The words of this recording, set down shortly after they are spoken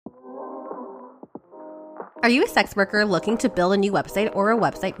Are you a sex worker looking to build a new website or a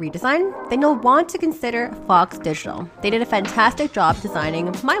website redesign? Then you'll want to consider Fox Digital. They did a fantastic job designing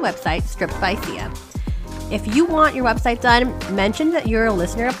my website, Stripped by Sia. If you want your website done, mention that you're a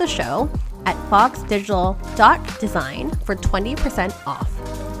listener of the show at foxdigital.design for 20%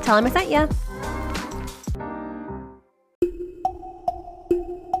 off. Tell them I sent ya.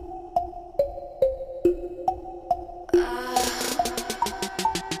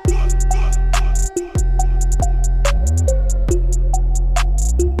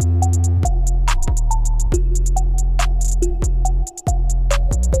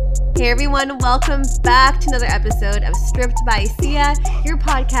 Hey everyone, welcome back to another episode of Stripped by Sia, your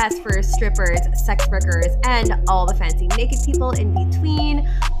podcast for strippers, sex workers, and all the fancy naked people in between.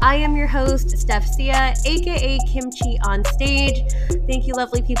 I am your host, Steph Sia, aka Kimchi on stage. Thank you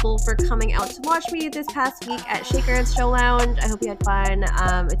lovely people for coming out to watch me this past week at Shaker's Show Lounge. I hope you had fun.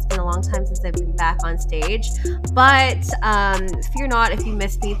 It's been a long time since I've been back on stage, but fear not if you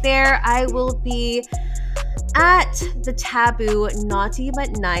missed me there. I will be at the Taboo Naughty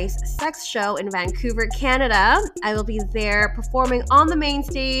But Nice Sex Show in Vancouver, Canada. I will be there performing on the main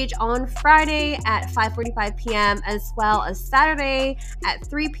stage on Friday at 5:45 p.m. as well as Saturday at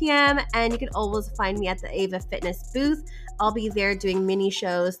 3 p.m. And you can always find me at the Ava Fitness booth. I'll be there doing mini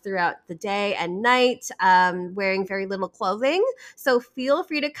shows throughout the day and night, wearing very little clothing. So feel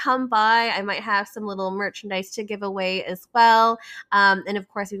free to come by. I might have some little merchandise to give away as well. And of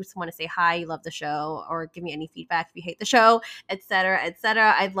course, if you just want to say hi, you love the show, or give me any feedback if you hate the show, etc.,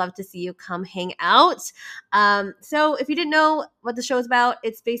 etc., I'd love to see you come hang out. So if you didn't know what the show is about,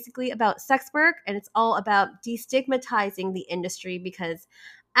 it's basically about sex work, and it's all about destigmatizing the industry because,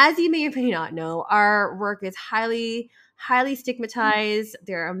 as you may or may not know, our work is highly stigmatized.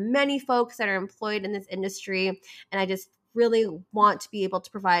 There are many folks that are employed in this industry, and I just really want to be able to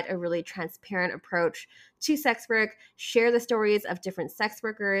provide a really transparent approach to sex work, share the stories of different sex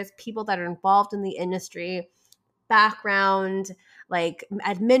workers, people that are involved in the industry, background, like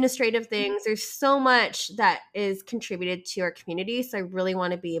administrative things. There's so much that is contributed to our community. So I really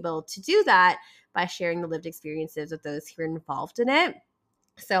want to be able to do that by sharing the lived experiences of those who are involved in it.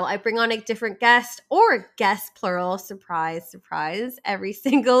 So I bring on a different guest, or guest plural, surprise, surprise, every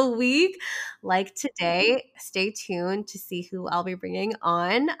single week. Like today, stay tuned to see who I'll be bringing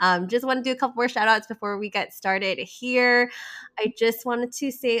on. Just want to do a couple more shout outs before we get started here. I just wanted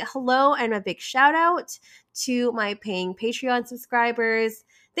to say hello and a big shout out to my paying Patreon subscribers.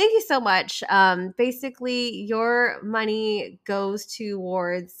 Thank you so much. Basically, your money goes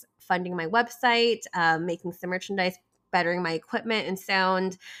towards funding my website, making some merchandise, bettering my equipment and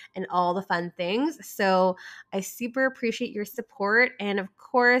sound, and all the fun things. So I super appreciate your support. And of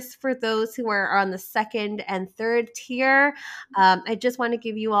course, for those who are on the second and third tier, I just want to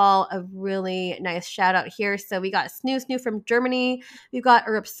give you all a really nice shout out here. So we got Snoo from Germany. We've got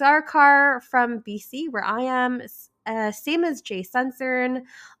Urup Sarkar from BC, where I am. Same as Jay Sunsern,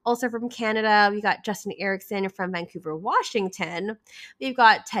 also from Canada. We got Justin Erickson from Vancouver, Washington. We've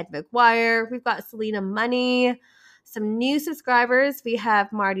got Ted McGuire. We've got Selena Money. Some new subscribers, we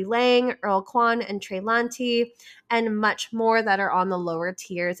have Marty Lang, Earl Kwan, and Trey Lanti, and much more that are on the lower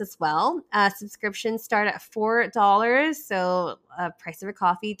tiers as well. Subscriptions start at $4, so price of a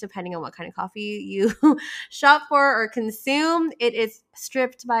coffee, depending on what kind of coffee you shop for or consume. It is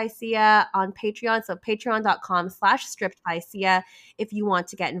Stripped by Sia on Patreon, so patreon.com/Stripped by Sia. If you want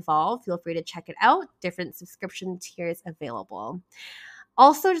to get involved, feel free to check it out. Different subscription tiers available.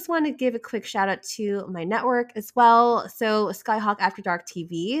 Also, just want to give a quick shout out to my network as well. So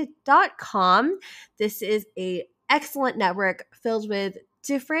skyhawkafterdarktv.com. This is a excellent network filled with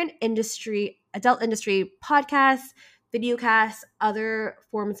different adult industry podcasts, videocasts, other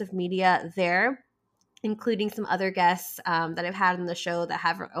forms of media there, including some other guests that I've had on the show that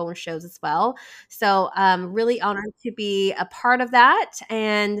have their own shows as well. So really honored to be a part of that.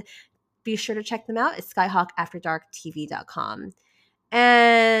 And be sure to check them out at skyhawkafterdarktv.com.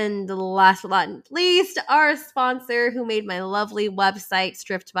 And last but not least, our sponsor who made my lovely website,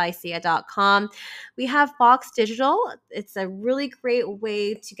 strippedbysia.com. We have Fox Digital. It's a really great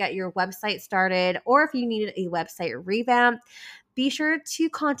way to get your website started, or if you needed a website revamp, be sure to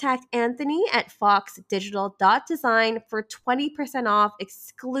contact Anthony at foxdigital.design for 20% off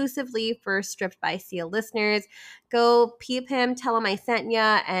exclusively for Stripped by Sia listeners. Go peep him, tell him I sent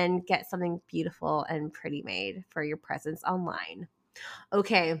ya, and get something beautiful and pretty made for your presence online.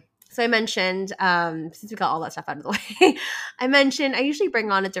 Okay, so I mentioned, since we got all that stuff out of the way, I mentioned I usually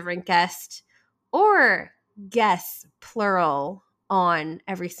bring on a different guest, or guests, plural, on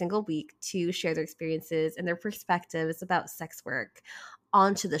every single week to share their experiences and their perspectives about sex work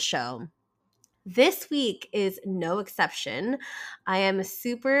onto the show. This week is no exception. I am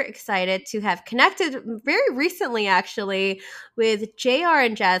super excited to have connected very recently, actually, with JR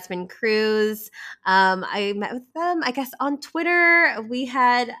and Jasmine Cruz. I met with them, I guess, on Twitter. We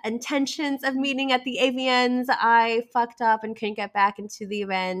had intentions of meeting at the AVNs. I fucked up and couldn't get back into the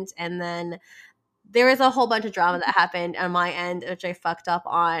event. And then there was a whole bunch of drama that happened on my end, which I fucked up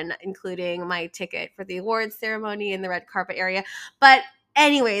on, including my ticket for the awards ceremony in the red carpet area. But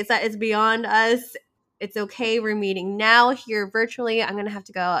anyways, that is beyond us. It's okay. We're meeting now here virtually. I'm going to have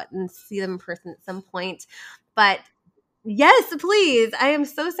to go out and see them in person at some point. But yes, please. I am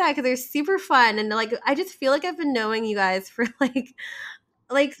so sad because they're super fun. And like, I just feel like I've been knowing you guys for like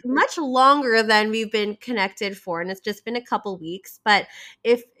much longer than we've been connected for, and it's just been a couple weeks. But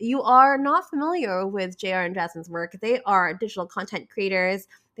if you are not familiar with JR and Jasmine's work, they are digital content creators.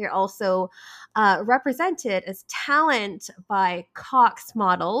 They're also represented as talent by Cox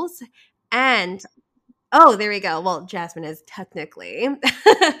Models. And oh, there we go. Well, Jasmine is technically.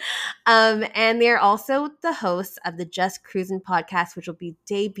 And they're also the hosts of the Just Cruisin' podcast, which will be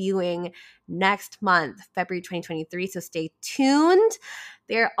debuting next month, February 2023. So stay tuned.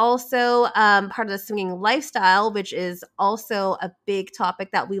 They're also part of the swinging lifestyle, which is also a big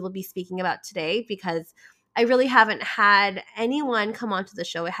topic that we will be speaking about today because I really haven't had anyone come onto the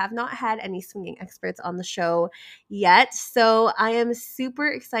show. I have not had any swinging experts on the show yet. So I am super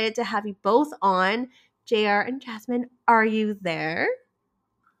excited to have you both on. JR and Jasmine, are you there?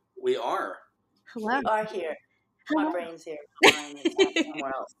 We are. Hello. We are here. Hello. My brain's here. Mine is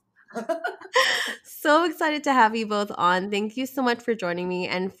somewhere else. So excited to have you both on. Thank you so much for joining me.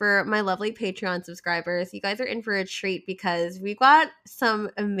 And for my lovely Patreon subscribers, you guys are in for a treat because we got some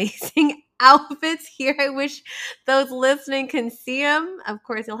amazing outfits here. I wish those listening can see them. Of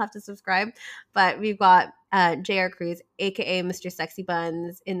course, you'll have to subscribe. But we've got JR Cruz, aka Mr. Sexy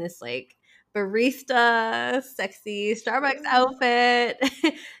Buns, in this like barista, sexy Starbucks outfit.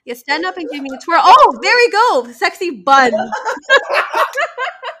 You stand up and give me a twirl. Oh, there we go. Sexy bun.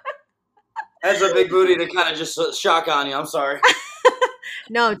 That's a big booty to kind of just shock on you. I'm sorry.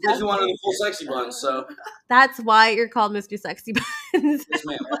 No, this is one of the full sexy buns, so that's why you're called Mr. Sexy Buns. Yes,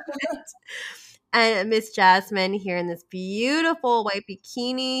 ma'am. And Miss Jasmine here in this beautiful white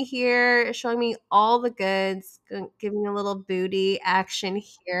bikini here, showing me all the goods, giving a little booty action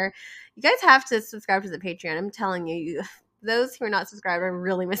here. You guys have to subscribe to the Patreon. I'm telling you, those who are not subscribed are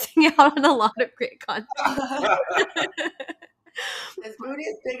really missing out on a lot of great content. His booty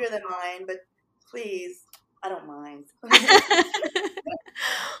is bigger than mine, but please, I don't mind.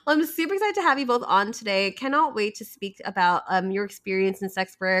 Well, I'm super excited to have you both on today. Cannot wait to speak about your experience in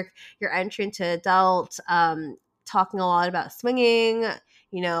sex work, your entry into adult, talking a lot about swinging,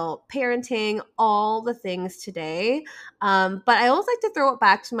 parenting, all the things today. But I always like to throw it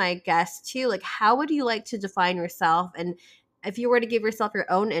back to my guests too. Like, how would you like to define yourself? And if you were to give yourself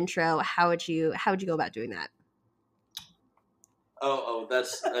your own intro, how would you go about doing that? Oh,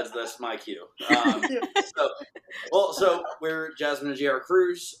 that's my cue. So we're Jasmine and JR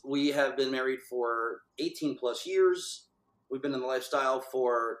Cruz. We have been married for 18 plus years. We've been in the lifestyle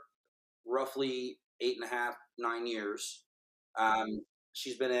for roughly 8.5, 9 years.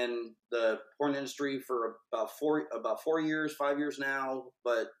 She's been in the porn industry for about 4 years, 5 years now,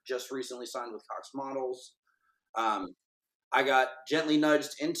 but just recently signed with Cox Models. I got gently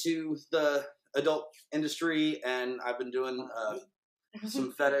nudged into the adult industry, and I've been doing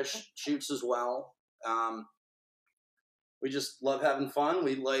some fetish shoots as well. We just love having fun.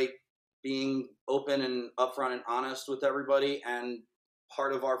 We like being open and upfront and honest with everybody, and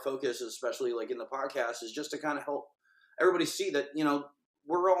part of our focus, especially like in the podcast, is just to kind of help everybody see that,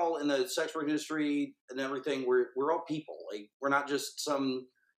 we're all in the sex work industry and everything. We're all people. Like, we're not just some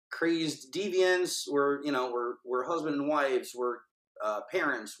crazed deviants. We're husband and wives. We're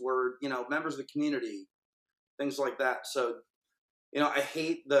parents. We're members of the community, things like that. So I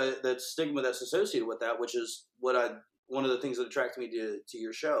hate the stigma that's associated with that, which is one of the things that attracted me to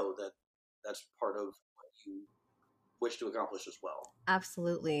your show. That's part of what you wish to accomplish as well.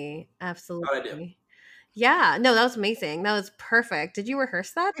 Absolutely. How'd I do? Yeah, no, that was amazing. That was perfect. Did you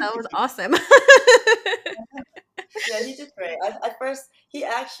rehearse that? That was awesome. Yeah, he did great. At first, he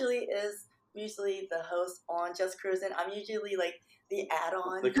actually is usually the host on Just Cruisin'. I'm usually like the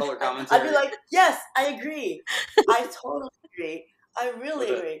add-on. The color commentary. I'd be like, yes, I agree. I totally agree. I really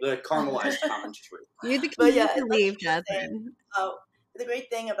agree. The caramelized commentary. You're the key to leave, Jasmine. The great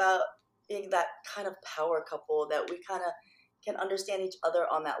thing about being that kind of power couple that we kind of can understand each other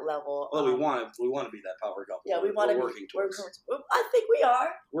on that level. Well, we want to be that power couple. Yeah, we want to be working towards. I think we are.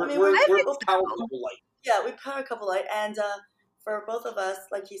 We're power couple light. Yeah, we power couple light, and for both of us,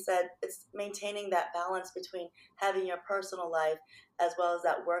 like he said, it's maintaining that balance between having your personal life as well as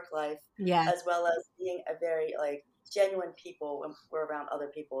that work life, Yeah. as well as being a very like genuine people when we're around other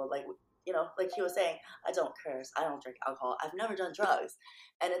people. Like, you know, like he was saying, I don't curse, I don't drink alcohol, I've never done drugs.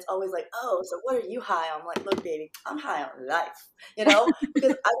 And it's always like, oh, so what are you high on? I'm like, look, baby, I'm high on life, you know,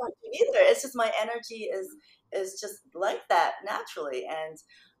 because I don't do either. It's just my energy is just like that naturally. And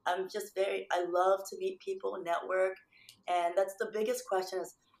I'm just I love to meet people, network. And that's the biggest question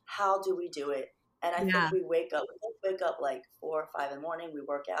is, how do we do it? And I think Yeah. we wake up like 4 or 5 in the morning. We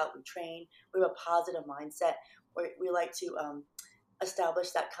work out, we train, we have a positive mindset. We like to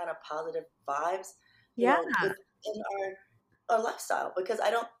establish that kind of positive vibes, you Yeah. know, within our lifestyle, because I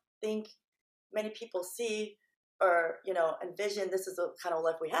don't think many people see or, you know, envision this is the kind of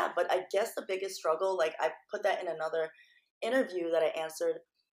life we have. But I guess the biggest struggle, like I put that in another interview that I answered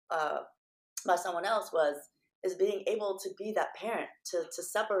by someone else, is being able to be that parent, to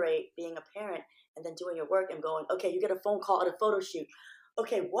separate being a parent and then doing your work and going, okay, you get a phone call at a photo shoot.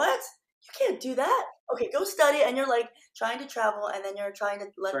 Okay, what? You can't do that. Okay, go study. And you're like trying to travel, and then you're trying to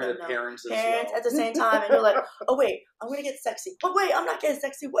let them know parents at the same time. And you're like, oh wait, I'm gonna get sexy. But wait, I'm not getting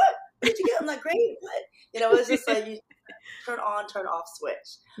sexy. What did you get? I'm like, great. What? You know, it's just like you turn on, turn off switch.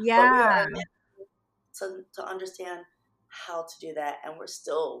 Yeah. But we are meant to understand how to do that, and we're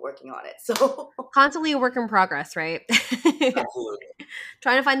still working on it. So constantly a work in progress, right? Absolutely.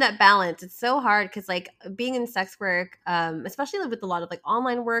 Trying to find that balance. It's so hard because like being in sex work, especially with a lot of like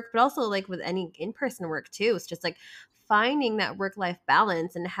online work, but also like with any in-person work too, it's just like finding that work-life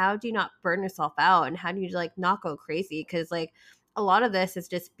balance, and how do you not burn yourself out, and how do you like not go crazy? Because like a lot of this is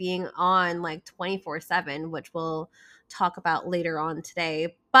just being on like 24/7, which we'll talk about later on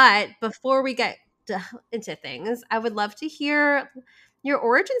today. But before we get into things, I would love to hear your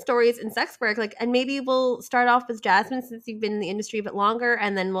origin stories in sex work, like, and maybe we'll start off with Jasmine since you've been in the industry a bit longer,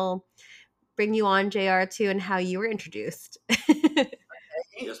 and then we'll bring you on, JR, too, and how you were introduced.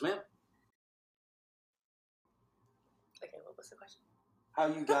 Yes, ma'am. okay, what was the question? How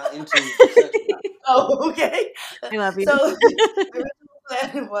you got into sex work? Oh, okay. I love you. So the original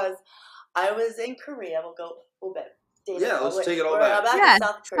plan was, I was in Korea. We'll bet. Yeah, let's take it all We're back. back Yeah, in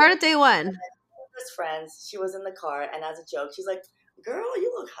South Korea. start at day one. And with friends, she was in the car, and as a joke, she's like, "Girl,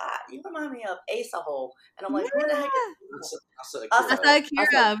 you look hot. You remind me of Asa Hole." And I'm like, "Who the heck is Asa?" Asa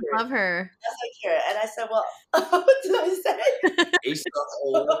Akira, love her. Asa Akira. And I said, "Well, what did I say?" Asa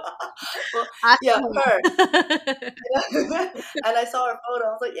Hole. Well, yeah, her. And I saw her photo.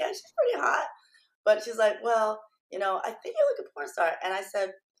 I was like, "Yeah, she's pretty hot." But she's like, "Well, you know, I think you're like a porn star." And I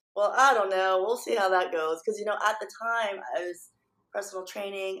said, "Well, I don't know. We'll see how that goes." Because, you know, at the time, I was personal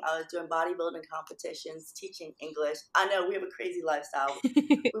training. I was doing bodybuilding competitions, teaching English. I know we have a crazy lifestyle.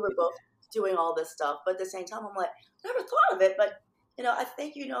 We were both doing all this stuff. But at the same time, I'm like, never thought of it. But, you know, I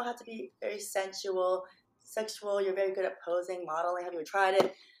think you know how to be very sexual. You're very good at posing, modeling. Have you tried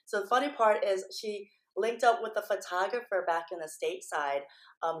it? So the funny part is she linked up with a photographer back in the stateside,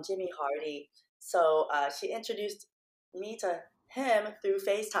 Jimmy Hardy. So she introduced me to him through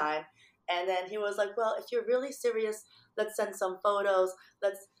FaceTime. And then he was like, well, if you're really serious, let's send some photos.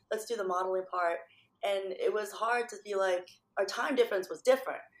 Let's do the modeling part. And it was hard to be like, our time difference was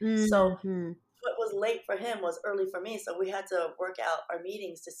different. Mm-hmm. So what was late for him was early for me. So we had to work out our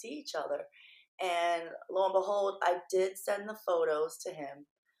meetings to see each other. And lo and behold, I did send the photos to him.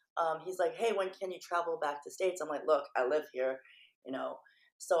 He's like, hey, when can you travel back to States? I'm like, look, I live here, you know.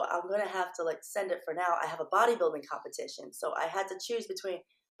 So I'm going to have to like send it for now. I have a bodybuilding competition. So I had to choose between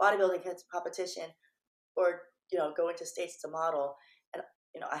bodybuilding competition or, you know, going to States to model. And,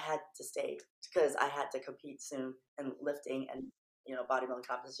 you know, I had to stay because I had to compete soon in lifting and, you know, bodybuilding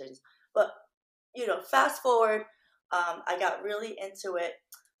competitions. But, you know, fast forward, I got really into it.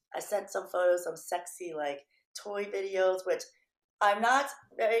 I sent some photos, some sexy like toy videos, which I'm not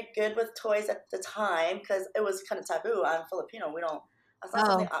very good with toys at the time because it was kind of taboo. I'm Filipino. We don't. That's not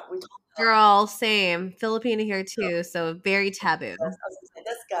something we talk about. Girl, same. Filipino here too, so very taboo. I was gonna say,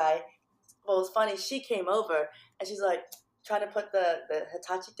 this guy, well, it was funny. She came over and she's like trying to put the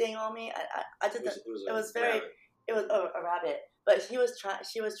Hitachi thing on me. I did the. It was very. Rabbit. It was a rabbit, but she was trying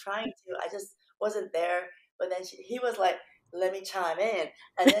to. I just wasn't there. But then he was like, "Let me chime in,"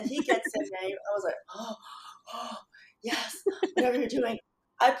 and then he gets in there. I was like, "Oh, yes, whatever you're doing."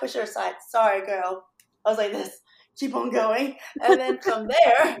 I push her aside. Sorry, girl. I was like this. Keep on going. And then from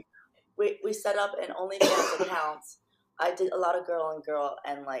there, we set up an OnlyFans account. I did a lot of girl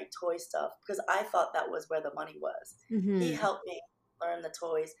and like toy stuff because I thought that was where the money was. Mm-hmm. He helped me learn the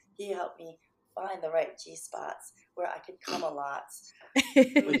toys. He helped me find the right G spots where I could come a lot.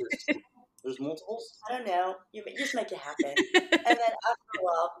 There's multiples? I don't know. You just make it happen. And then after a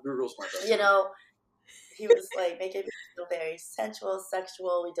while, Google's my best. you know, he was like making me feel very sensual,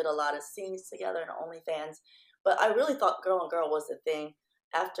 sexual. We did a lot of scenes together in OnlyFans. But I really thought girl on girl was the thing.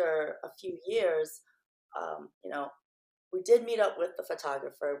 After a few years, we did meet up with the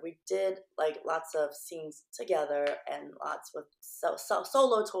photographer. We did like lots of scenes together and lots with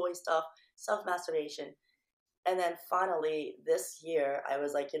solo toy stuff, self masturbation. And then finally this year, I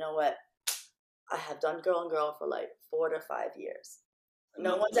was like, you know what? I have done girl on girl for like 4 to 5 years.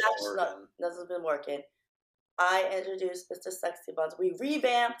 No one's actually nothing's been working. I introduced Mr. Sexy Buns. We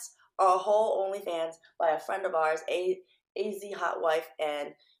revamped our whole OnlyFans by a friend of ours, AZ Hot Wife,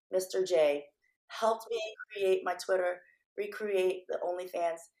 and Mr. J helped me create my Twitter, recreate the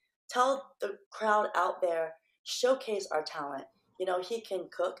OnlyFans, tell the crowd out there, showcase our talent. You know, he can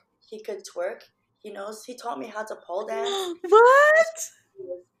cook, he could twerk, he taught me how to pole dance. What?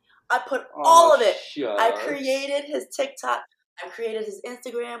 I put all of it. Shucks. I created his TikTok. I created his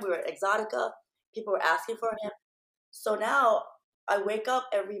Instagram. We were at Exotica. People were asking for him. So now I wake up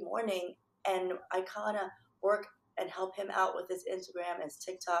every morning and I kind of work and help him out with his Instagram and his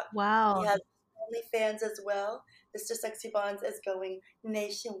TikTok. Wow. He has OnlyFans as well. Mr. Sexy Buns is going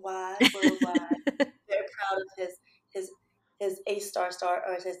nationwide, worldwide. Very proud of his A-star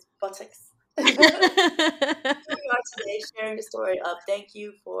or his buttocks. Here we are today sharing the story of thank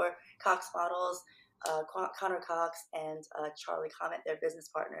you for Cox Models, Connor Cox and Charlie Comment, their business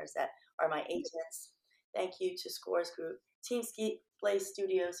partners that are my agents. Thank you to Scores Group, Team Ski Play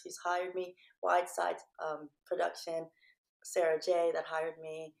Studios, who's hired me, Wideside Production, Sarah J that hired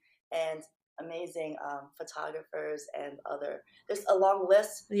me, and amazing photographers and other. There's a long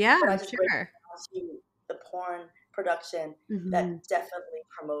list. Yeah, but I just break sure. it down to the porn production that definitely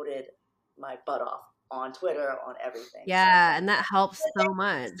promoted my butt off on Twitter, on everything. Yeah, and that helps so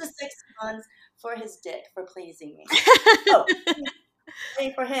much. Mr. 6 months for his dick, for pleasing me. Oh,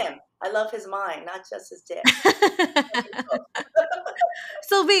 pay for him. I love his mind, not just his dick.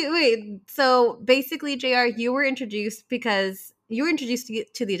 So wait. So basically, JR, you were introduced to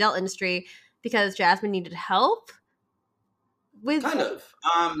the adult industry because Jasmine needed help with kind of.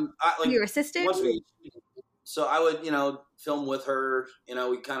 your assistant. So I would, film with her.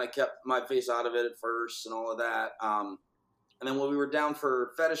 We kind of kept my face out of it at first and all of that. And then when we were down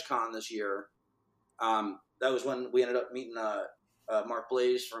for FetishCon this year, that was when we ended up meeting Mark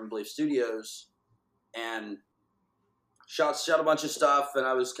Blaze from Blaze Studios, and shot a bunch of stuff. And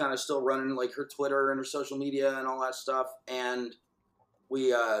I was kind of still running like her Twitter and her social media and all that stuff. And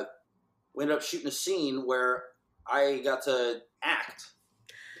we ended up shooting a scene where I got to act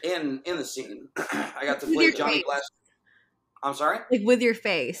in the scene. I got to play Johnny Glass. I'm sorry? Like with your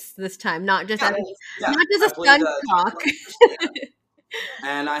face this time, not just not just a stunt talk.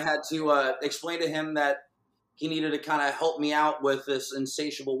 And I had to explain to him that he needed to kind of help me out with this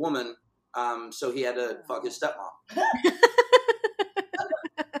insatiable woman. So he had to fuck his stepmom. That's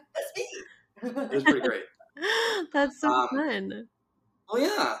me. It was pretty great. That's so fun. Well,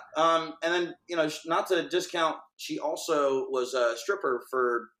 yeah. And then, not to discount, she also was a stripper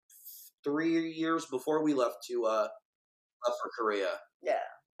for 3 years before we left for Korea. Yeah.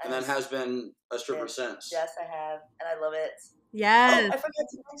 And then has been a stripper since. Yes, I have. And I love it. Yes. Oh, I forgot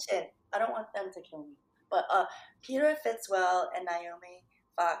to mention, I don't want them to kill me, but Peter Fitzwell and Naomi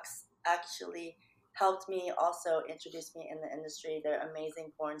Fox actually helped me, also introduce me in the industry. They're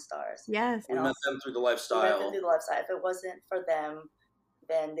amazing porn stars. Yes. We met them through the lifestyle. If it wasn't for them,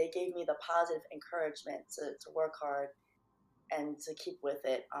 then they gave me the positive encouragement to work hard and to keep with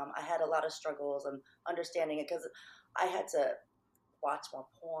it. I had a lot of struggles and understanding it because I had to watch more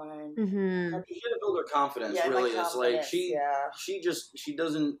porn. Mm-hmm. You gotta build her confidence. Yeah, really, it's like she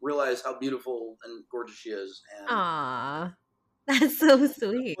doesn't realize how beautiful and gorgeous she is. And aww, that's so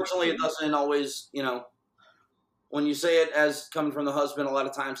sweet. Unfortunately, it doesn't always. When you say it as coming from the husband, a lot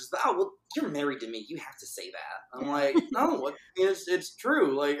of times it's well, you're married to me, you have to say that. I'm like, no, it's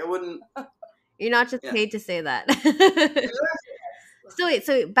true. Like I wouldn't. You're not just paid to say that.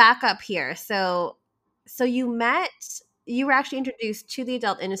 So back up here. So you were actually introduced to the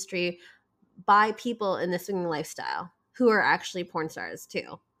adult industry by people in the swinging lifestyle who are actually porn stars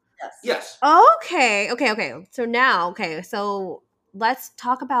too. Yes. Okay. So let's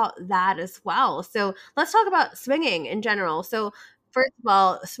talk about that as well. So let's talk about swinging in general. So first of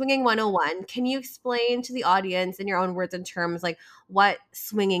all, Swinging 101, can you explain to the audience in your own words and terms like what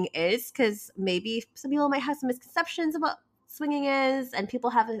swinging is? Because maybe some people might have some misconceptions about swinging is, and people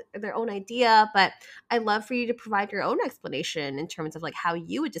have their own idea, but I'd love for you to provide your own explanation in terms of like how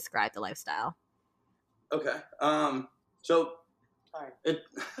you would describe the lifestyle. Okay. So Sorry. It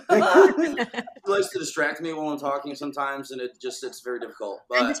likes to distract me while I'm talking sometimes, and it's very difficult.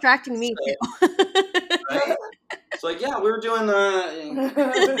 And But distracting me so, too. right? It's like, yeah, we were doing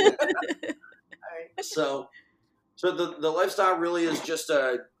so the lifestyle really is just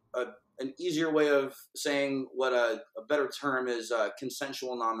an easier way of saying what a better term is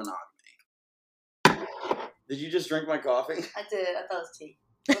consensual non-monogamy. Did you just drink my coffee? I did. I thought it was tea.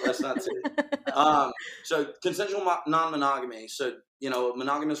 That's not tea. So consensual non-monogamy. So, a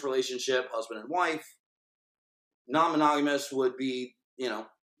monogamous relationship, husband and wife. Non-monogamous would be,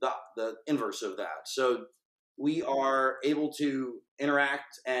 the inverse of that. So we are able to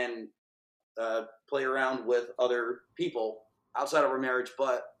interact and play around with other people outside of our marriage,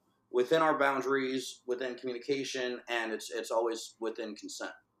 but within our boundaries, within communication, and it's always within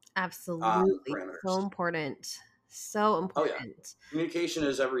consent. Absolutely. So important. So important. Oh, yeah. Communication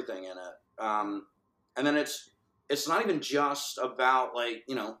is everything in it. And then it's not even just about like,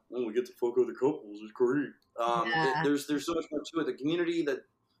 when we get to fuck other couples, it's great. There's so much more to it. The community,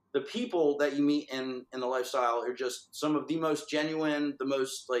 the people that you meet in the lifestyle are just some of the most genuine, the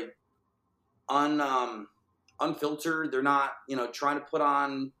most like unfiltered. They're not, trying to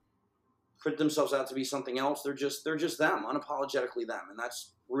put themselves out to be something else. They're just them, unapologetically them. And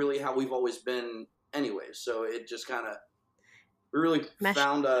that's really how we've always been anyways. So it just kind of, we really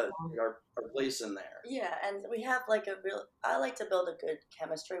found our place in there. Yeah, and we have like I like to build a good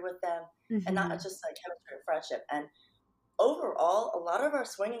chemistry with them, and not just like chemistry or friendship. And overall, a lot of our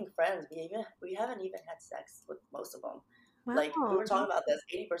swinging friends, we haven't even had sex with most of them. Wow. Like we were talking about this,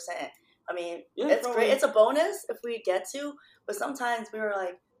 80%. I mean, it's probably great. It's a bonus if we get to, but sometimes we were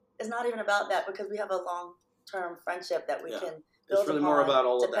like, it's not even about that because we have a long-term friendship that we can build. It's really more about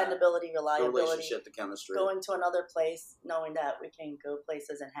all of that. Dependability, reliability, the relationship, the chemistry. Going to another place, knowing that we can go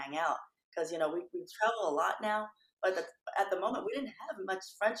places and hang out. Because, we travel a lot now, but at the moment we didn't have much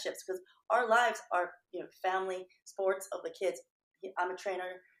friendships because our lives are, family, sports of the kids. I'm a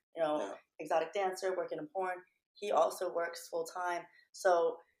trainer, exotic dancer, working in porn. He also works full time.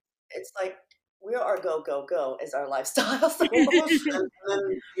 So it's like, we are go, go, go is our lifestyle. So. And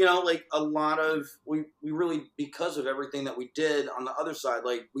then, like a lot of, we really, because of everything that we did on the other side,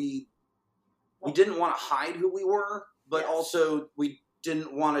 like we didn't want to hide who we were, but also we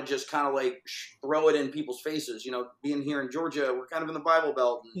didn't want to just kind of like throw it in people's faces. Being here in Georgia, we're kind of in the Bible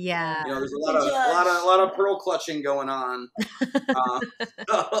Belt. And, there's a lot of pearl clutching going on.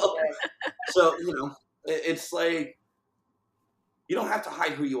 So, it's like, you don't have to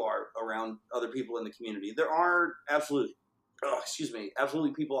hide who you are around other people in the community. There are absolutely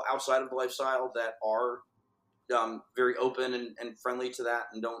people outside of the lifestyle that are very open and friendly to that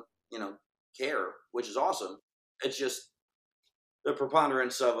and don't, care, which is awesome. It's just the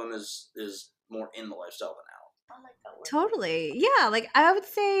preponderance of them is more in the lifestyle than out. I like that word. Totally. Yeah. Like I would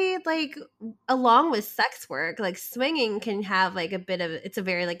say like along with sex work, like swinging can have like a bit of, it's a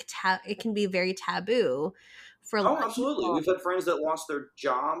very like, it can be very taboo. Absolutely. We've had friends that lost their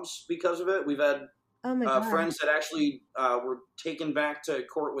jobs because of it. We've had friends that actually were taken back to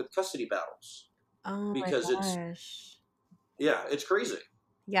court with custody battles. Oh because my gosh. It's crazy.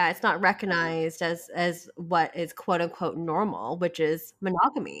 Yeah, it's not recognized as what is quote unquote normal, which is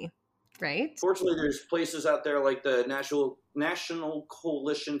monogamy, right? Fortunately, there's places out there like the National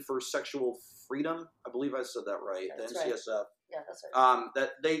Coalition for Sexual Freedom. I believe I said that right. That's the NCSF. Right. Yeah, that's right. That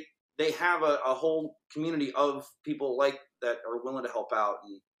they have a whole community of people like that are willing to help out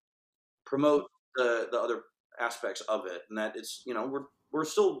and promote the other aspects of it, and that it's we're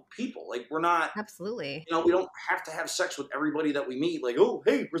still people. Like we're not absolutely. We don't have to have sex with everybody that we meet. Like, oh,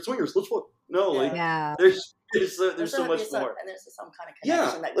 hey, we're swingers. Let's fuck. No, there's so much more. And there's some kind of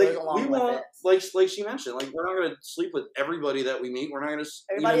connection that goes along with it. Like she mentioned, like we're not going to sleep with everybody that we meet. We're not going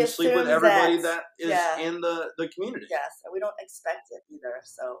to sleep with everybody that is in the community. Yes, and we don't expect it either.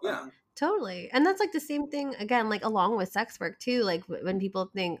 So totally. And that's like the same thing again, like along with sex work too. Like when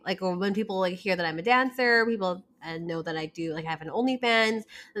people think like, or when people like hear that I'm a dancer, people know that I do like have an OnlyFans,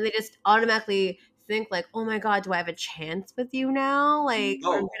 and they just automatically think like, oh my God, do I have a chance with you now? Like,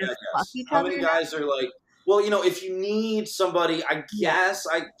 we're gonna fuck each other. How many guys are like, well, if you need somebody, I guess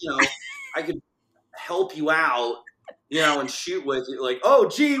I could help you out, and shoot with you. Like, oh,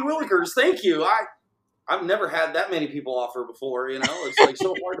 gee, Willikers, thank you. I've never had that many people offer before. It's like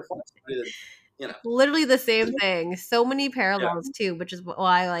so hard to find somebody that. Literally the same thing. So many parallels too, which is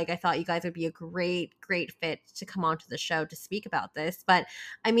why I thought you guys would be a great fit to come onto the show to speak about this. But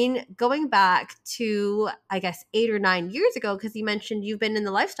I mean, going back to I guess 8 or 9 years ago, because you mentioned you've been in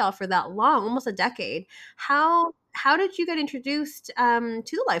the lifestyle for that long, almost a decade. How did you get introduced to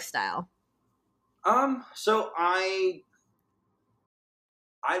the lifestyle? So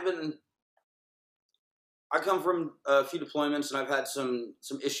I come from a few deployments, and I've had some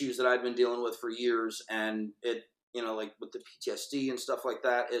issues that I've been dealing with for years, and it, like with the PTSD and stuff like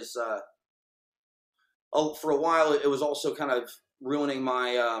that is, for a while it was also kind of ruining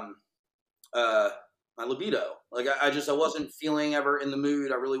my my libido. Like I wasn't feeling ever in the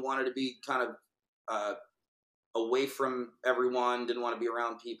mood. I really wanted to be kind of away from everyone. Didn't want to be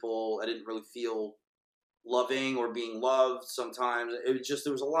around people. I didn't really feel loving or being loved. Sometimes it was just,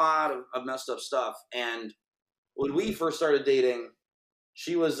 there was a lot of messed up stuff. And when we first started dating,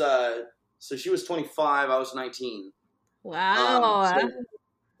 she was she was 25. I was 19. Wow. So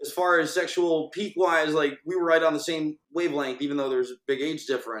as far as sexual peak wise, like we were right on the same wavelength, even though there's a big age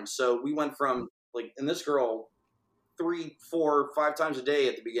difference. So we went from like, and this girl 3, 4, 5 times a day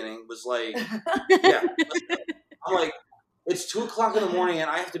at the beginning was like, yeah. I'm like, it's 2:00 in the morning and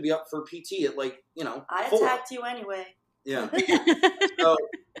I have to be up for PT at like, I 4. attacked you anyway. Yeah.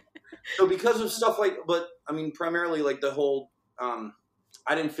 So because of stuff like, but I mean, primarily like the whole,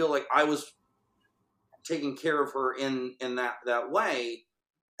 I didn't feel like I was taking care of her in that way.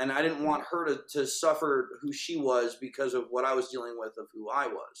 And I didn't want her to suffer who she was because of what I was dealing with of who I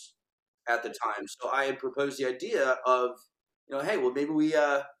was at the time. So I had proposed the idea of, hey, well, maybe we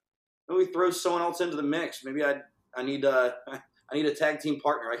throw someone else into the mix. Maybe I need a tag team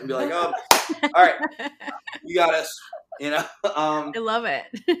partner. I can be like, oh, all right, you got us. I love it.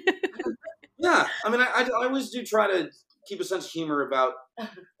 Yeah, I mean, I always do try to keep a sense of humor about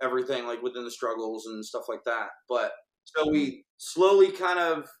everything, like within the struggles and stuff like that. But so we slowly kind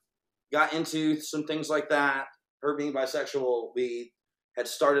of got into some things like that. Her being bisexual, we had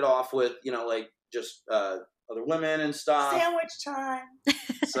started off with, like just other women and stuff. Sandwich time.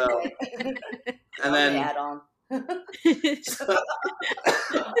 So, and then add on.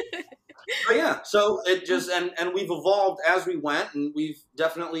 But yeah, so it just, and we've evolved as we went, and we've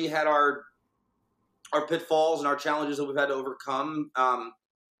definitely had our pitfalls and our challenges that we've had to overcome.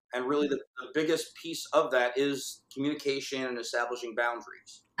 And really the biggest piece of that is communication and establishing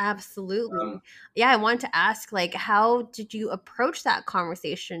boundaries. Absolutely. Yeah, I wanted to ask, like, how did you approach that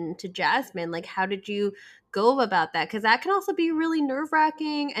conversation to Jasmine? Like, how did you go about that? Because that can also be really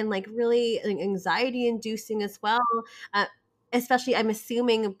nerve-wracking and, like, really anxiety-inducing as well. Especially, I'm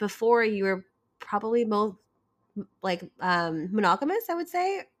assuming before you were probably both, like, monogamous, I would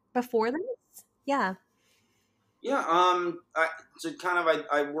say, before this. Yeah. Yeah,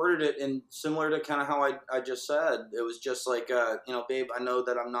 I worded it in similar to kind of how I just said. It was just like, babe, I know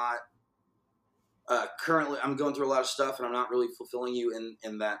that I'm not currently, I'm going through a lot of stuff and I'm not really fulfilling you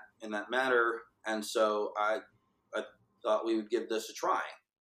in that matter. And so I thought we would give this a try.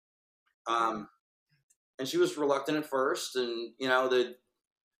 And she was reluctant at first, and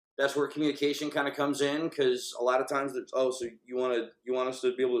that's where communication kind of comes in, because a lot of times it's, oh, so you want us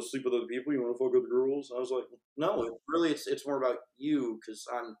to be able to sleep with other people? You want to fuck with the girls? And I was like, no, it's more about you, because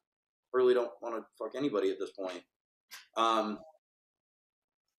I really don't want to fuck anybody at this point.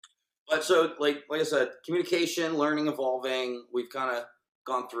 But so like I said, communication, learning, evolving, we've kind of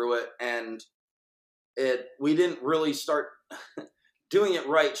gone through it, and we didn't really start doing it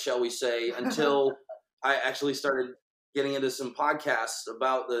right, shall we say, until I actually started getting into some podcasts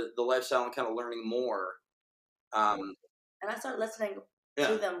about the lifestyle and kind of learning more. And I started listening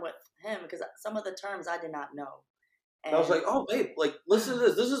to them with him, because some of the terms I did not know. And I was like, oh, babe, like, listen to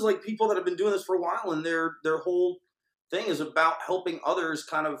this. This is like people that have been doing this for a while, and their whole thing is about helping others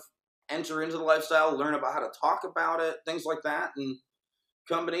kind of enter into the lifestyle, learn about how to talk about it, things like that. And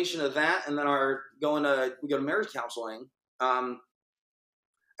combination of that, and then we go to marriage counseling. And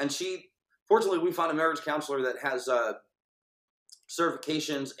fortunately, we found a marriage counselor that has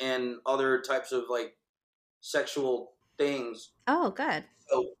certifications in other types of like sexual things. Oh, good.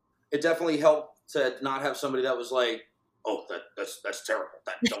 So it definitely helped to not have somebody that was like, "Oh, that's terrible.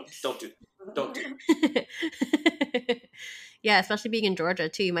 Don't do that." Yeah, especially being in Georgia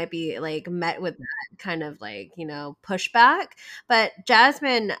too, you might be like met with that kind of like pushback. But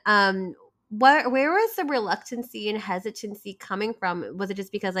Jasmine, where was the reluctancy and hesitancy coming from? Was it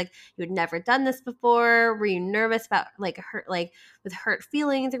just because like you had never done this before? Were you nervous about like hurt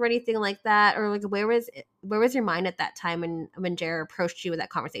feelings or anything like that? Or like where was your mind at that time when Jared approached you with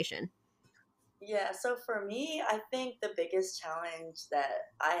that conversation? Yeah, so for me, I think the biggest challenge that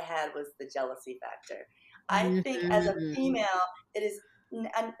I had was the jealousy factor. I think as a female, it is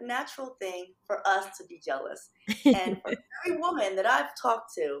a natural thing for us to be jealous. And for every woman that I've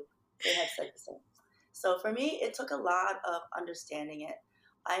talked to, they have said the same. So for me, it took a lot of understanding it.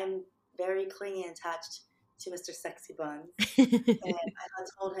 I am very clingy and attached to Mr. Sexy Buns. And I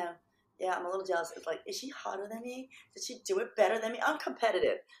told him, yeah, I'm a little jealous. It's like, is she hotter than me? Did she do it better than me? I'm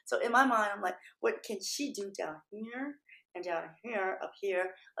competitive. So in my mind, I'm like, what can she do down here and down here, up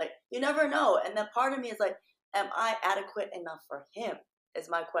here? Like, you never know. And then part of me is like, am I adequate enough for him? Is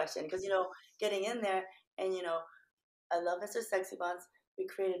my question. Because, getting in there and, I love Mr. Sexy Buns. We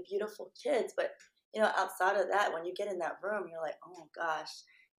created beautiful kids. But, outside of that, when you get in that room, you're like, oh, gosh,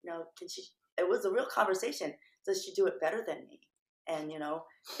 can she? It was a real conversation. Does she do it better than me? And,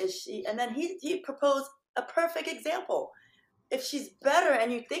 is she? And then he proposed a perfect example. If she's better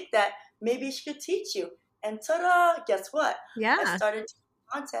and you think that, maybe she could teach you. And ta-da, guess what? Yeah. I started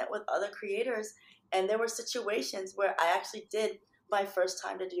doing content with other creators. And there were situations where I actually did my first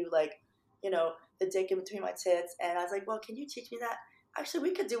time to do the dick in between my tits. And I was like, well, can you teach me that? Actually,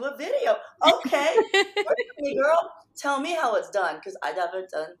 we could do a video. Okay. Hey, girl, tell me how it's done. Because I never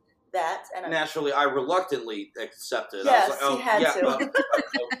done that. And naturally, I reluctantly accepted. Yes, I was like, he had to. Okay.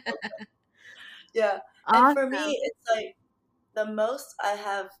 Yeah. Awesome. And for me, it's like the most I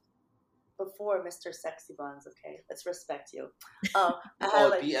have before Mr. Sexy Buns. Okay, let's respect you. I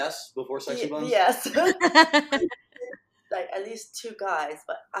had BS before Sexy Buns? Yes. Like at least 2 guys,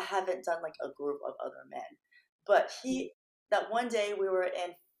 but I haven't done like a group of other men. But that one day we were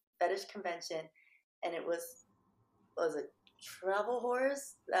in fetish convention, and it was it Travel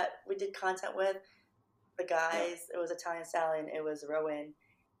Horse that we did content with. The guys, it was Italian Stallion, it was Rowan,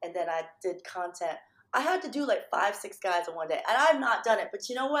 and then I did content. I had to do like 5-6 guys in one day, and I've not done it. But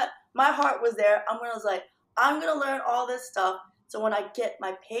you know what? My heart was there. I'm gonna learn all this stuff, so when I get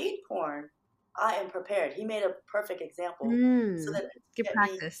my paid porn, I am prepared. He made a perfect example, so that good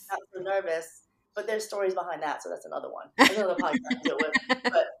practice. Me not so nervous. But there's stories behind that, so that's another one. That's another podcast to deal with.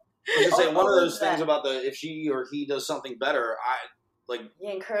 But I was gonna say one of those things about if she or he does something better,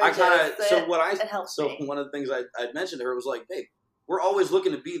 he encourages one of the things I mentioned to her was like, babe, we're always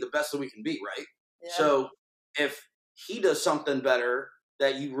looking to be the best that we can be, right? Yeah. So if he does something better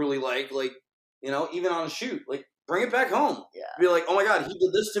that you really like, even on a shoot, bring it back home. Yeah. Be like, oh my God, he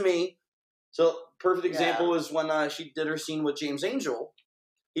did this to me. So perfect example is when she did her scene with James Angel.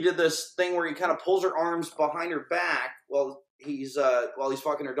 He did this thing where he kind of pulls her arms behind her back while he's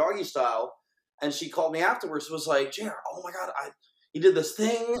fucking her doggy style, and she called me afterwards. Was like, JR, oh my God, he did this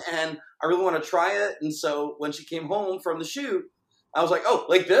thing, and I really want to try it. And so when she came home from the shoot, I was like, oh,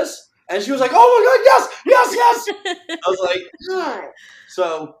 like this? And she was like, oh my God, yes. I was like, oh.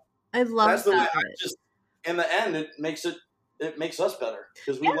 So I love that's the way in the end, it makes us better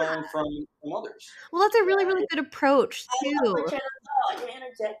because we learn from others. Well, that's a really, really good approach too. You're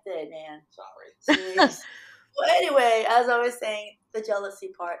interjected, man. Sorry. Well, anyway, as I was saying, the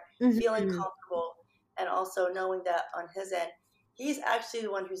jealousy part, feeling comfortable, and also knowing that on his end, he's actually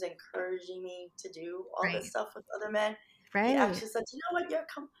the one who's encouraging me to do all this stuff with other men. Right. He actually said, you know what, you're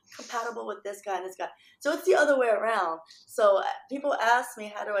compatible with this guy and this guy. So it's the other way around. So people ask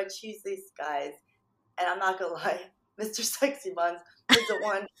me, how do I choose these guys? And I'm not going to lie, Mr. Sexy Buns is the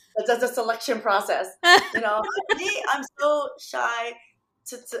one that does the selection process. I'm so shy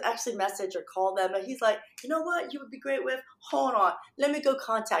to actually message or call them. But he's like, you know what, you would be great with? Hold on, let me go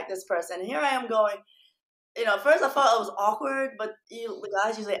contact this person. Here I am going. First I thought it was awkward, but the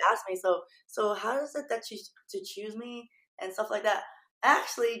guys usually ask me, so how is it that you to choose me and stuff like that?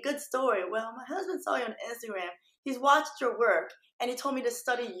 Actually, good story. Well, my husband saw you on Instagram. He's watched your work, and he told me to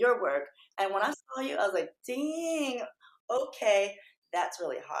study your work. And when I saw you, I was like, dang, okay, that's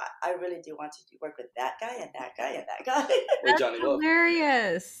really hot. I really do want to work with that guy and that guy and that guy. With Johnny Love.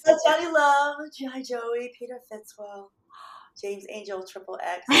 Hilarious. Johnny Love, G.I. Joey, Peter Fitzwell, James Angel,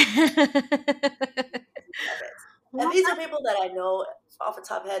 XXX. And these are people that I know off the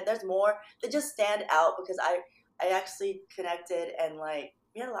top of my head. There's more. They just stand out because I actually connected and we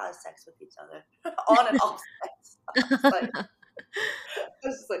had a lot of sex with each other. On and off sex. I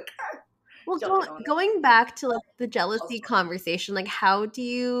was just like, well, going back to the jealousy conversation, how do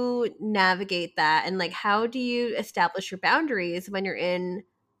you navigate that, and how do you establish your boundaries when you're in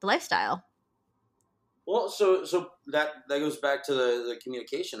the lifestyle? Well, so that goes back to the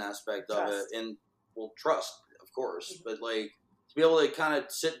communication aspect of it, and trust, of course, but to be able to kind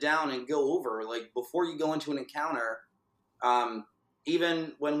of sit down and go over before you go into an encounter.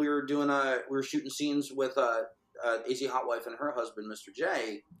 Even when we were shooting scenes with AC Hot Wife and her husband, Mr.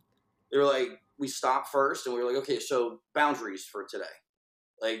 J. They were we stopped first and we were like, okay, so boundaries for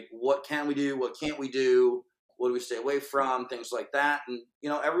today. What can we do? What can't we do? What do we stay away from? Things like that. And,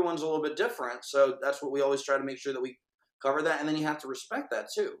 everyone's a little bit different. So that's what we always try to make sure that we cover that. And then you have to respect that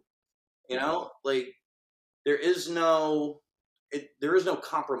too. There is no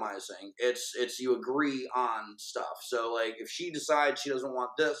compromising. It's you agree on stuff. So if she decides she doesn't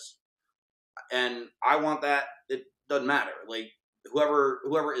want this, and I want that. It doesn't matter. Like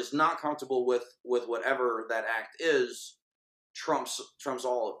whoever is not comfortable with whatever that act is trumps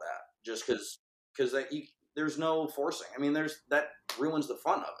all of that. Just because there's no forcing. I mean, that ruins the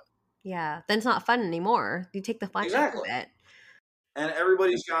fun of it. Yeah, then it's not fun anymore. You take the fun out of it. And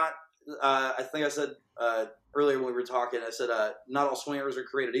everybody's got. I think I said earlier when we were talking. I said not all swingers are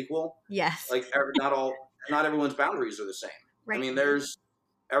created equal. Yes. Like not everyone's boundaries are the same. Right. I mean, there's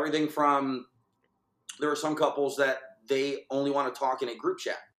everything from. There are some couples that they only want to talk in a group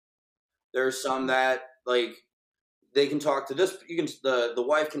chat. There's some that like they can talk to this. The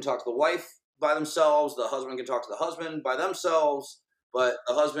wife can talk to the wife by themselves. The husband can talk to the husband by themselves, but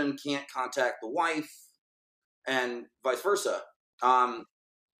the husband can't contact the wife, and vice versa. And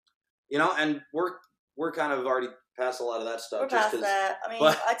we're kind of already past a lot of that stuff. We're past that. I mean,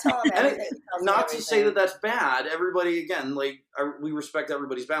 I tell them everything. Not to say that that's bad. Everybody, again, we respect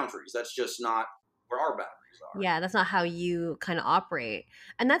everybody's boundaries. That's just not where our boundaries are. Yeah, that's not how you kind of operate.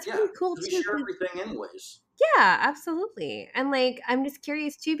 And that's really cool too. We share everything anyways. Yeah, absolutely. And I'm just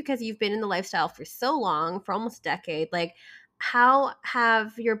curious too, because you've been in the lifestyle for so long, for almost a decade, how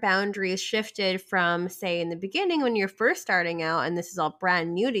have your boundaries shifted from, say, in the beginning when you're first starting out and this is all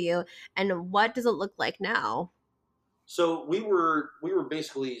brand new to you, and what does it look like now? So we were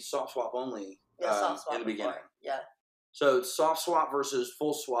basically soft swap only soft swap in the beginning. Yeah. So it's soft swap versus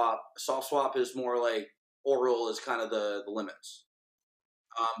full swap. Soft swap is more like oral is kind of the limits.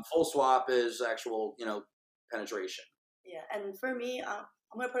 Full swap is actual, penetration. Yeah, and for me, I'm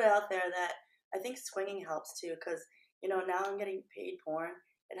going to put it out there that I think swinging helps too, because, now I'm getting paid porn.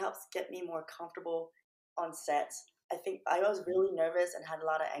 It helps get me more comfortable on sets. I think I was really nervous and had a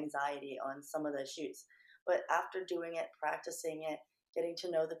lot of anxiety on some of the shoots. But after doing it, practicing it, getting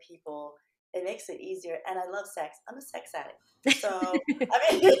to know the people, it makes it easier. And I love sex. I'm a sex addict. So,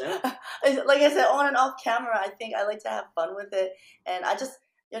 I mean, like I said, on and off camera, I think I like to have fun with it. And I just,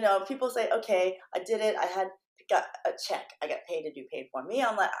 people say, okay, I did it. I got a check. I got paid to do paid porn. Me,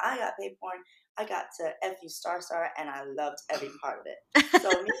 I'm like, I got paid porn. I got to F you star, and I loved every part of it. So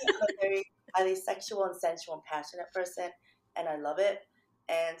me, I'm a very highly sexual and sensual and passionate person, and I love it.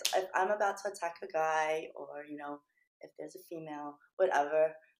 And if I'm about to attack a guy, or, if there's a female,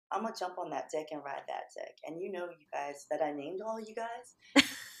 whatever, I'm going to jump on that dick and ride that dick. And you guys, that I named all you guys. I'm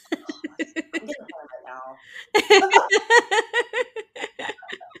getting hard right now.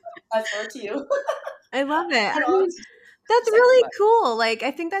 I swear to you. I love it. That's really cool.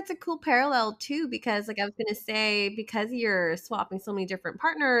 I think that's a cool parallel too, because I was going to say, because you're swapping so many different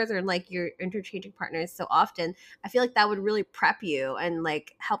partners, or you're interchanging partners so often, I feel like that would really prep you and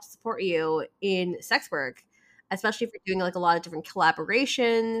help support you in sex work, especially if you're doing a lot of different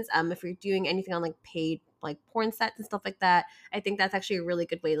collaborations. If you're doing anything on paid porn sets and stuff like that, I think that's actually a really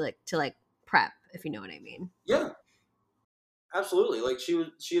good way to prep, if you know what I mean. Yeah. Absolutely.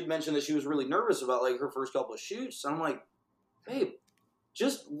 She had mentioned that she was really nervous about her first couple of shoots. And I'm like, babe,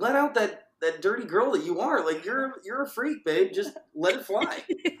 just let out that dirty girl that you are. You're a freak, babe. Just let it fly.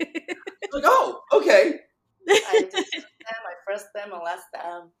 Oh, okay. I just them, I press them, molest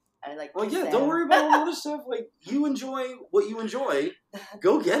them. Don't worry about all this stuff. You enjoy what you enjoy.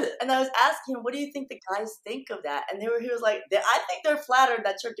 Go get it. And I was asking him, what do you think the guys think of that? And he was like, I think they're flattered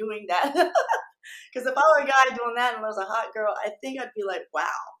that you're doing that. Because if I were a guy doing that and there was a hot girl, I think I'd be like, wow,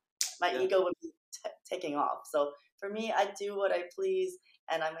 my ego would be taking off. So for me, I do what I please,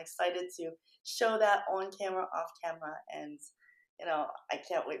 and I'm excited to show that on camera, off camera, and I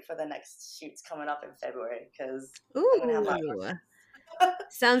can't wait for the next shoots coming up in February, because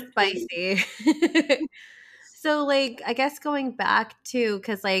sounds spicy. So, I guess going back to,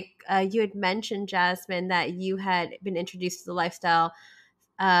 because you had mentioned, Jasmine, that you had been introduced to the lifestyle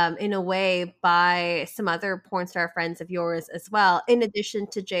in a way by some other porn star friends of yours as well, in addition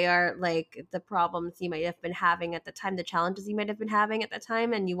to JR, the problems you might have been having at the time, the challenges you might have been having at the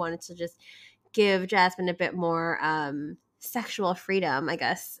time, and you wanted to just give Jasmine a bit more sexual freedom, I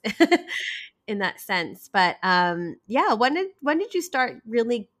guess, in that sense. But when did you start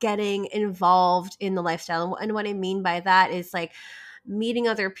really getting involved in the lifestyle? And what I mean by that is meeting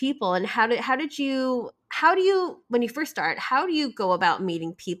other people, and how do you when you first start, how do you go about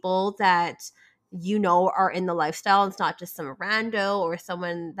meeting people that are in the lifestyle? It's not just some rando or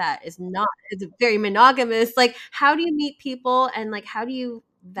someone that is very monogamous. How do you meet people, and how do you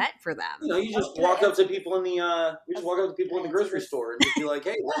vet for them? You just walk up to people in the grocery store and just be like,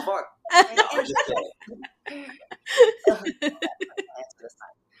 hey, what the fuck?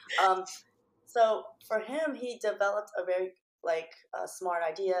 So for him, he developed a very smart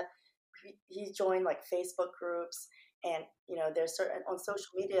idea. He joined Facebook groups. And, you know, there's certain, on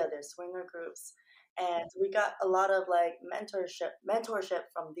social media, there's swinger groups. And we got a lot of like mentorship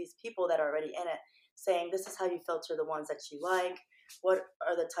from these people that are already in it, saying this is how you filter the ones that you like. What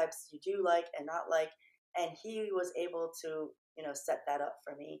are the types you do like and not like? And he was able to, you know, set that up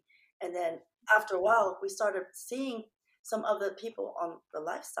for me. And then after a while, we started seeing some of the people on the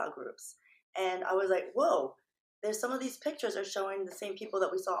lifestyle groups. And I was like, whoa, there's some of these pictures are showing the same people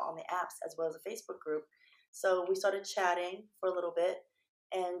that we saw on the apps as well as a Facebook group. So we started chatting for a little bit.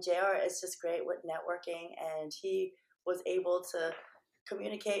 And JR is just great with networking, and he was able to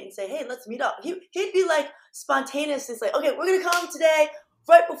communicate and say, hey, let's meet up. He'd be like spontaneous. He's like, okay, we're going to come today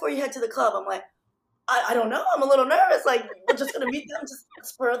right before you head to the club. I'm like, I don't know. I'm a little nervous. Like, we're just going to meet them just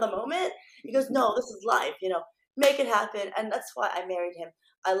spur of the moment. He goes, no, this is life, you know, make it happen. And that's why I married him.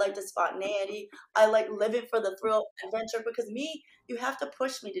 I like the spontaneity. I like living for the thrill adventure, because me, you have to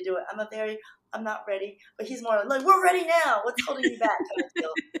push me to do it. I'm not ready, but he's more like, we're ready now. What's holding you back? Kind of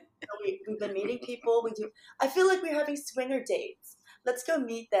deal. So we've been meeting people. I feel like we're having swinger dates. Let's go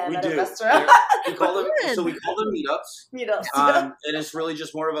meet them at a restaurant. We call them meetups. Meetups. And it's really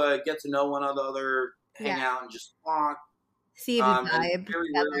just more of a get to know one another, hang out, and just talk. See if you vibe. Very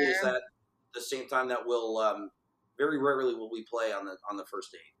rarely is that the same time that we'll. Very rarely will we play on the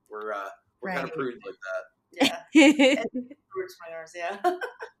first date. We're kind of prude like that. Yeah. Swingers, yeah.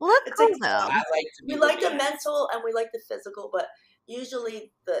 Well, that's cool though. We like the mental and we like the physical, but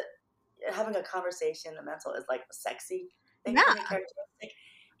usually having a conversation, the mental is like sexy thing. Yeah. Characteristic.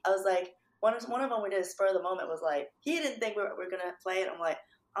 I was like, one of them we did a spur of the moment was like, he didn't think we were gonna play it. I'm like,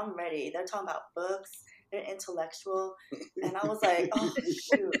 I'm ready. They're talking about books. They're intellectual, and I was like, oh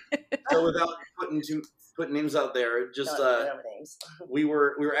shoot. So without putting names out there, just names. we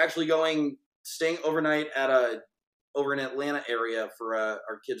were actually staying overnight over in Atlanta area for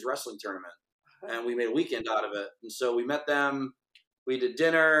our kids' wrestling tournament, and we made a weekend out of it. And so we met them. We did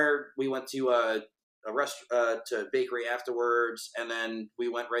dinner. We went to a bakery afterwards, and then we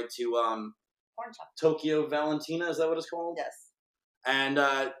went right to Tokyo Valentina. Is that what it's called? Yes. And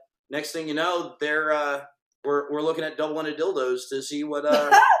next thing you know, we're looking at double-ended dildos to see what they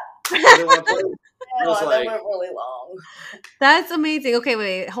want to play. Oh, they were really long. That's amazing. Okay,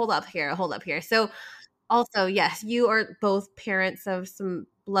 wait, hold up here. So also, yes, you are both parents of some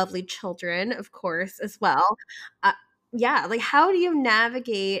lovely children, of course, as well. Yeah, like how do you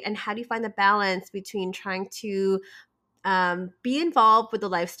navigate and how do you find the balance between trying to be involved with the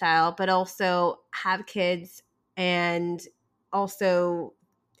lifestyle, but also have kids, and also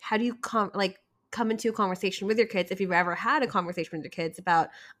how do you come into a conversation with your kids, if you've ever had a conversation with your kids about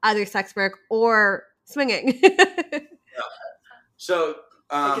either sex work or swinging? Yeah. So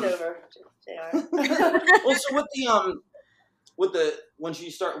take it over, JR. Well, so when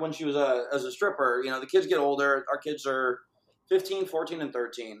she was as a stripper, you know, the kids get older. Our kids are 15, 14, and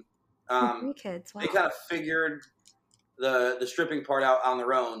 13. 3 kids. Wow. They kind of figured the stripping part out on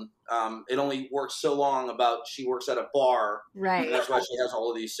their own. It only works so long. She works at a bar, right? And that's why she has all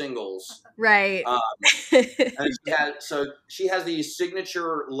of these singles, right? And she has these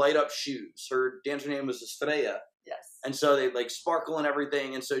signature light up shoes. Her dancer name was Estrella. Yes. And so they like sparkle and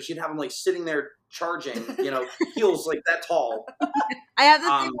everything, and so she'd have them like sitting there charging, you know, heels like that tall. I have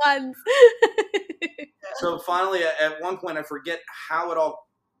the same ones. So finally, at one point, I forget how it all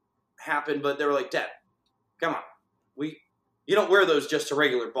happened, but they were like, "Dad, come on. You don't wear those just to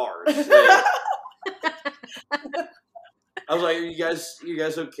regular bars." I was like, "Are you guys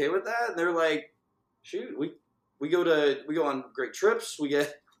okay with that?" And they're like, "Shoot, we go on great trips. We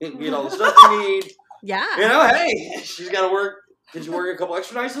get all the stuff we need." Yeah. You know, hey, she's got to work. Did you work a couple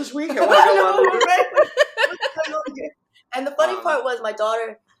extra nights this week? I want to go on. And the funny part was my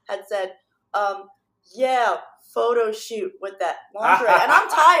daughter had said, yeah, photo shoot with that lingerie. And I'm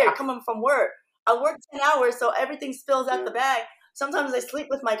tired coming from work. I work 10 hours, so everything spills out the bag. Sometimes I sleep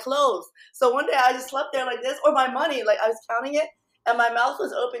with my clothes. So one day I just slept there like this, or my money, like I was counting it, and my mouth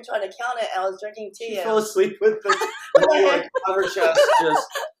was open trying to count it, and I was drinking tea. She fell asleep with the like on her chest, just.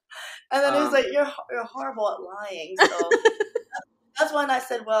 And then he was like, "You're horrible at lying." So that's when I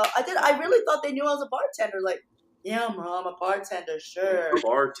said, "Well, I really thought they knew I was a bartender." Like, yeah, Mom, a bartender, sure.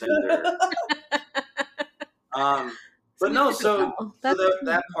 Bartender. But no, so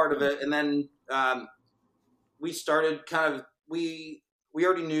that part of it, and then we started we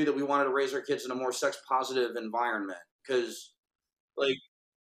already knew that we wanted to raise our kids in a more sex positive environment, because like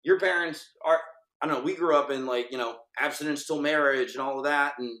your parents are, I don't know, we grew up in like, you know, abstinence till marriage and all of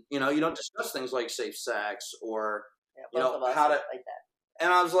that, and you know, you don't discuss things like safe sex or you know how to like that.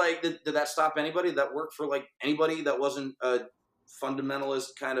 And I was like, did that stop anybody? Did that work for like anybody that wasn't a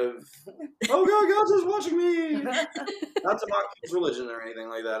fundamentalist kind of, oh God, God's just watching me. Not to mock his religion or anything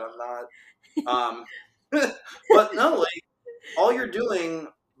like that. I'm not. But no, like all you're doing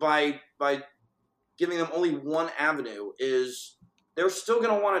by giving them only one avenue is they're still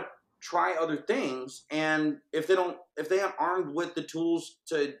going to want to try other things, and if they aren't armed with the tools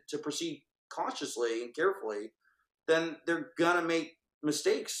to proceed cautiously and carefully, then they're gonna make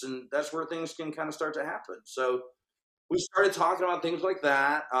mistakes, and that's where things can kind of start to happen. So we started talking about things like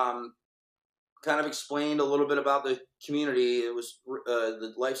that. Kind of explained a little bit about the community. It was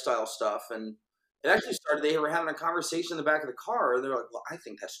the lifestyle stuff, and it actually started. They were having a conversation in the back of the car, and they're like, "Well, I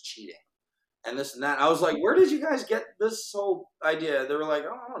think that's cheating," and this and that. I was like, "Where did you guys get this whole idea?" They were like,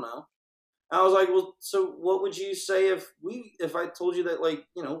 "Oh, I don't know." I was like, "Well, so what would you say if I told you that, like,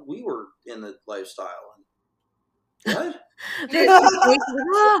 you know, we were in the lifestyle?" And, what?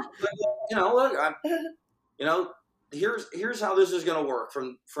 You know, look, here's how this is going to work.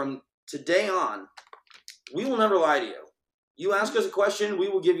 From today on, we will never lie to you. You ask us a question, we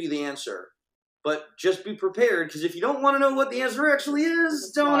will give you the answer. But just be prepared, because if you don't want to know what the answer actually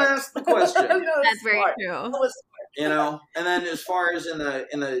is, don't ask the question. That's very true. You know, and then as far as in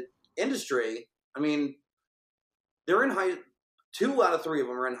the industry, I mean, they're in 2 out of 3 of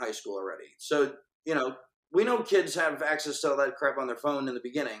them are in high school already. So, you know, we know kids have access to all that crap on their phone in the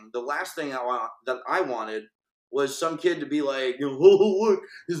beginning. The last thing I wanted was some kid to be like, "Oh, look,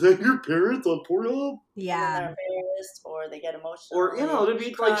 is that your parents on Pornhub?" Yeah. And they're embarrassed, or they get emotional, or you know, to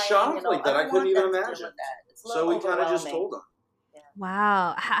be like shocked like that. I couldn't even imagine. So we kind of just told them. Yeah.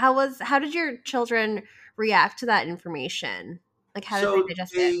 Wow. How did your children react to that information? Like, how did they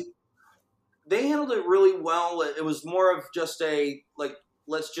digest it? They handled it really well. It was more of just a, like,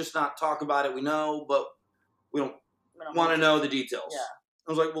 let's just not talk about it. We know, but we don't want to know the details. Yeah.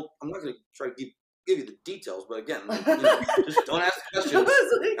 I was like, well, I'm not going to try to give you the details, but again, like, you know, just don't ask the questions,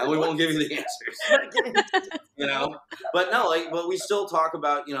 and we won't give you the answers. You know, but no, like, but we still talk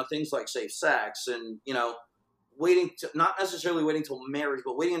about, you know, things like safe sex, and, you know, not necessarily waiting till marriage,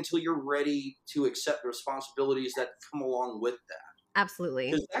 but waiting until you're ready to accept the responsibilities that come along with that.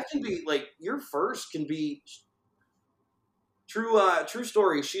 Absolutely. Because that can be, like, your first can be true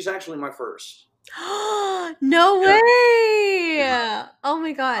story. She's actually my first. No way! Yeah. Oh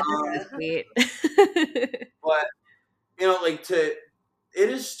my God, that's so sweet. But, you know, like, it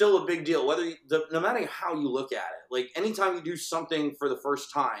is still a big deal, no matter how you look at it. Like, anytime you do something for the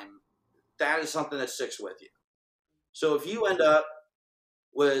first time, that is something that sticks with you. So if you end up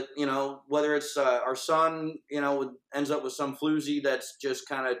with, you know, whether it's our son, you know, ends up with some floozy that's just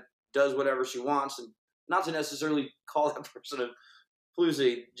kind of does whatever she wants, and not to necessarily call that person a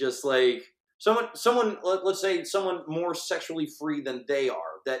floozy, just like someone, let's say someone more sexually free than they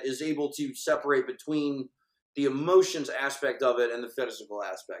are, that is able to separate between the emotions aspect of it and the physical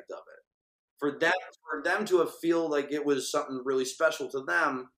aspect of it. For them to feel like it was something really special to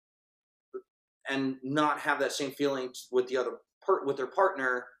them, and not have that same feeling with with their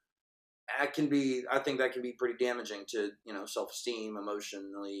partner, I think that can be pretty damaging to, you know, self-esteem,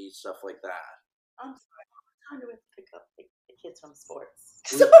 emotionally, stuff like that. I'm sorry. How do we pick up the kids from sports?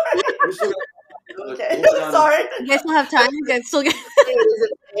 Okay. Sorry. You guys still have time? You guys still get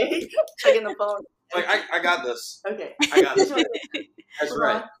checking the phone. Like, I got this. Okay. I got this. That's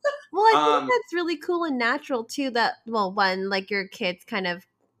right. Well, I think that's really cool and natural too, that, well, one, like, your kids kind of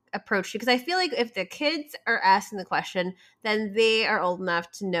approach you, because I feel like if the kids are asking the question, then they are old enough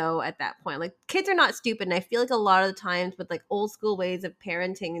to know at that point. Like, kids are not stupid, and I feel like a lot of the times with, like, old school ways of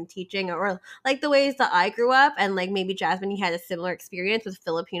parenting and teaching, or like the ways that I grew up, and like maybe Jasmine, you had a similar experience with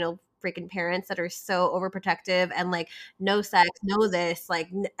Filipino freaking parents that are so overprotective and like no sex, no this, like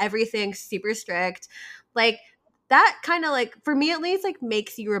everything's super strict. Like, that kind of, like, for me at least, like,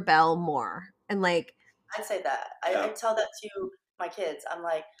 makes you rebel more. And like, I'd say that. I tell that to my kids. I'm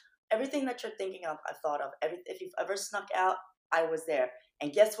like, everything that you're thinking of, I've thought of. If you've ever snuck out, I was there.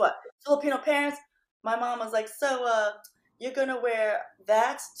 And guess what? Filipino parents, my mom was like, so you're going to wear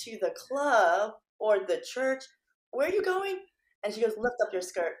that to the club or the church? Where are you going? And she goes, lift up your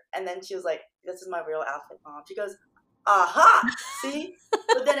skirt. And then she was like, this is my real outfit, Mom. She goes, aha, see?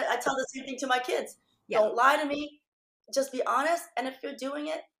 But then I tell the same thing to my kids. Yeah. Don't lie to me. Just be honest. And if you're doing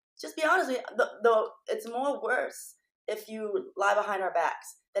it, just be honest with me. Though it's more worse if you lie behind our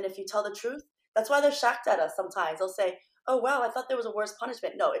backs than if you tell the truth. That's why they're shocked at us sometimes. They'll say, oh, wow, I thought there was a worse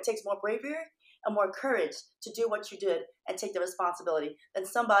punishment. No, it takes more bravery and more courage to do what you did and take the responsibility than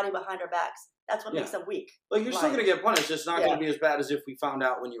somebody behind our backs. That's what makes them weak. Like, you're still going to get punished. It's not going to be as bad as if we found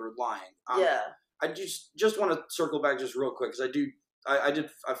out when you were lying. I just want to circle back just real quick, because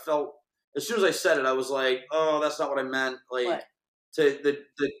I felt, as soon as I said it, I was like, oh, that's not what I meant. Like, the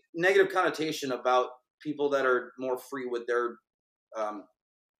negative connotation about people that are more free with their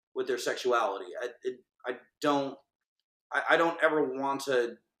sexuality. I don't ever want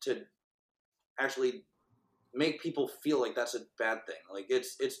to actually make people feel like that's a bad thing. Like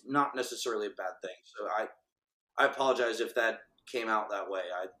it's not necessarily a bad thing. So I apologize if that came out that way.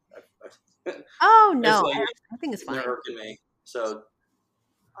 Oh no, like, I think it's fine. They're irking me. So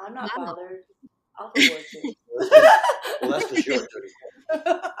I'm not bothered. I'll go with you. Well, that's for sure.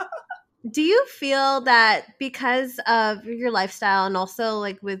 Do you feel that because of your lifestyle and also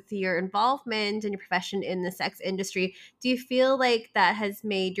like with your involvement and your profession in the sex industry, do you feel like that has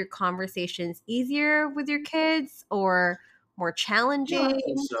made your conversations easier with your kids or more challenging? Yeah, I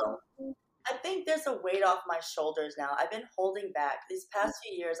think so. I think there's a weight off my shoulders now. I've been holding back. These past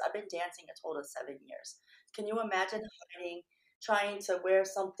few years, I've been dancing a total of 7 years. Can you imagine hiding, trying to wear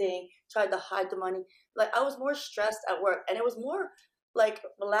something, trying to hide the money? Like, I was more stressed at work, and it was more like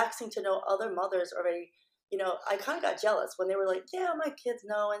relaxing to know other mothers already. You know, I kind of got jealous when they were like, yeah, my kids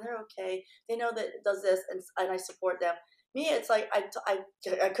know and they're okay. They know that it does this, and I support them. Me, it's like I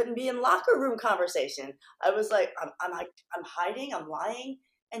couldn't be in locker room conversation. I was like, I'm hiding, I'm lying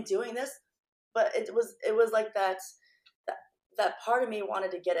and doing this. But it was like that part of me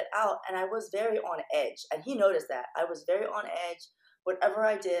wanted to get it out, and I was very on edge. And he noticed that I was very on edge. Whatever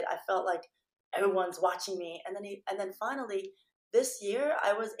I did, I felt like everyone's watching me. And then finally, this year,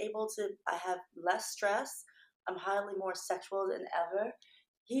 I was able to. I have less stress. I'm highly more sexual than ever.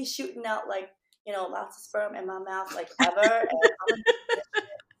 He's shooting out like lots of sperm in my mouth like ever. And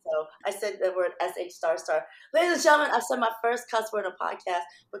so I said the word SH star star. Ladies and gentlemen, I said my first cuss word on a podcast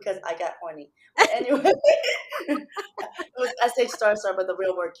because I got horny. But anyway, it was SH star star, but the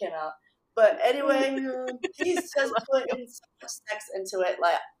real word came out. But anyway, he's just putting so much sex into it.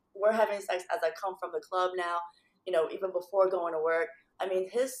 Like, we're having sex as I come from the club now, even before going to work. I mean,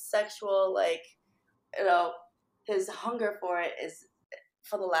 his sexual, his hunger for it is,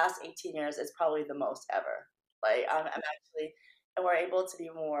 for the last 18 years, is probably the most ever. Like, I'm actually... And we're able to be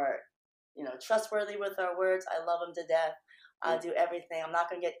more, trustworthy with our words. I love him to death. I do everything. I'm not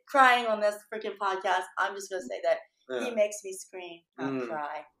going to get crying on this freaking podcast. I'm just going to say that he makes me scream, not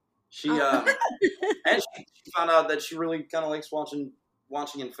cry. She and she found out that she really kind of likes watching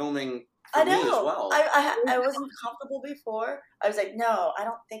and filming for me as well. I wasn't comfortable before. I was like, no, I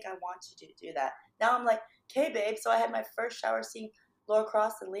don't think I want you to do that. Now I'm like, okay, babe. So I had my first shower seeing Laura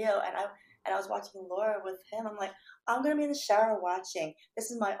Cross and Leo, and I was watching Laura with him. I'm like, I'm going to be in the shower watching.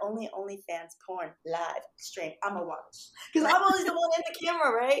 This is my only OnlyFans porn live stream. I'm going to watch. Because I'm always the one in the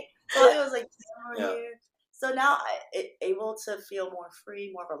camera, right? So it was like, camera here. So now I'm able to feel more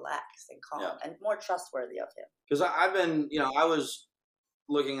free, more relaxed and calm, and more trustworthy of him. Because I've been, I was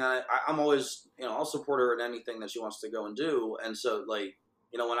looking at it. I'm always, I'll support her in anything that she wants to go and do. And so, like,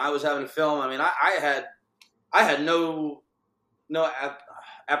 when I was having to film, I mean, I had no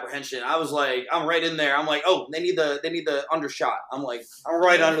apprehension. I was like, I'm right in there. I'm like, oh, they need the undershot. I'm like, I'm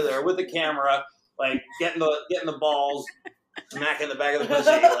right under there with the camera, like getting the balls, smacking the back of the pussy.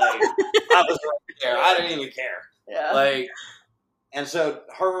 Like, I was right there. I didn't even care. Yeah. Like, and so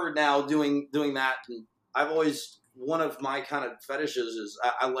her now doing that, and I've always, one of my kind of fetishes is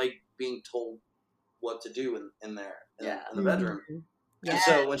I like being told what to do in there in the bedroom. Yeah. And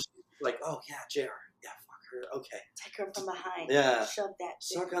so when she's like, oh yeah, JR. Okay. Take her from behind. Yeah. Shove that.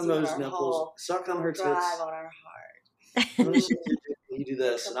 Suck on those nipples. Hole. Suck on her tits. Drive on her heart. You do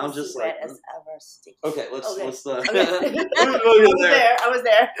this, and I'm just like, as ever sticky. Okay, let's. Okay. I was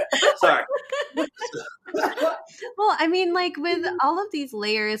there. Sorry. Well, I mean, like with all of these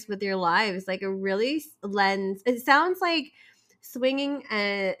layers with your lives, like it really lends. It sounds like swinging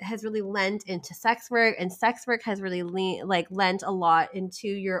has really lent into sex work, and sex work has really lent a lot into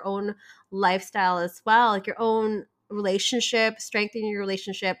your own lifestyle as well, like your own relationship, strengthening your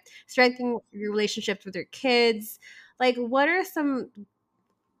relationships with your kids. Like, what are some,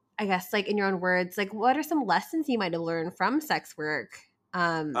 I guess, like in your own words, like what are some lessons you might have learned from sex work?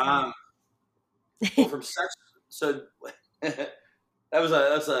 Well, from sex, so there's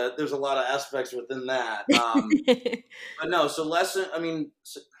a lot of aspects within that. But no, so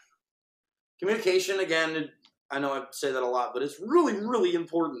communication, again, I know I say that a lot, but it's really, really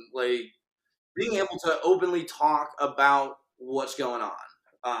important. Like, being able to openly talk about what's going on.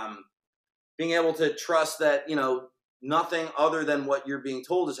 Being able to trust that, nothing other than what you're being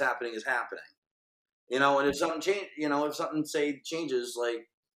told is happening. And if something changes, like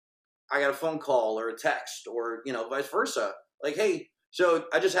I got a phone call or a text or, vice versa. Like, hey, so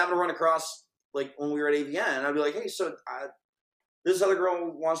I just happened to run across, like, when we were at AVN, I'd be like, hey, so this other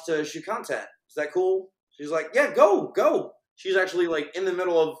girl wants to shoot content. Is that cool? She's like, yeah, go. she's actually like in the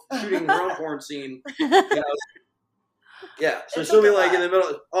middle of shooting her own porn scene. You know? Yeah, so she'll be like in the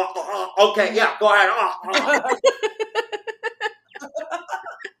middle. Okay, yeah, go ahead.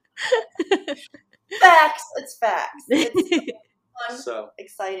 Facts. It's facts. It's fun, So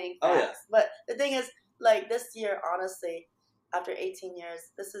exciting facts. Oh, yeah. But the thing is, like this year, honestly, after 18 years,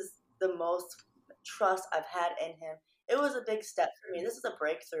 this is the most trust I've had in him. It was a big step for me. This is a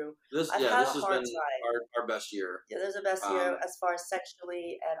breakthrough. this I've yeah, had this a has hard been time. our best year. Yeah, there's a best year as far as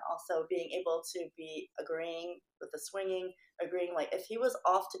sexually and also being able to be agreeing with the swinging, agreeing like if he was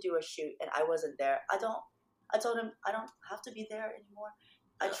off to do a shoot and I wasn't there, I told him I don't have to be there anymore.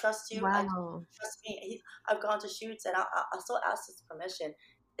 I trust you. I Wow. trust me. I've gone to shoots and I still ask his permission.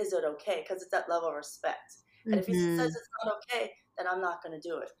 Is it okay? Because it's that level of respect. And if he says it's not okay, then I'm not going to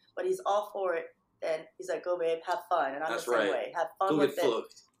do it. But he's all for it. Then he's like, go, babe, have fun. And I'm That's the same right. way. Have fun Go with get it.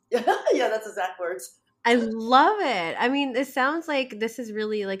 fucked. Yeah, that's exact words. I love it. I mean, it sounds like this has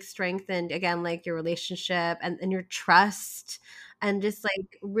really like strengthened again, like your relationship and your trust, and just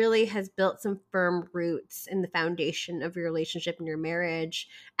like really has built some firm roots in the foundation of your relationship and your marriage.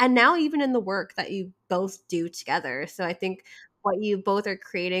 And now even in the work that you both do together. So I think what you both are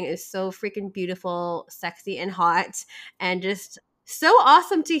creating is so freaking beautiful, sexy, and hot, and just so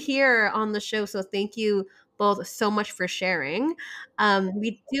awesome to hear on the show. So thank you both so much for sharing.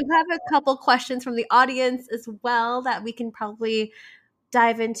 We do have a couple questions from the audience as well that we can probably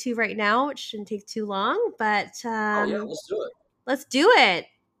dive into right now, which shouldn't take too long. But Oh yeah, let's do it. let's do it.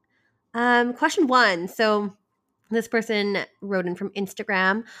 Question 1. So this person wrote in from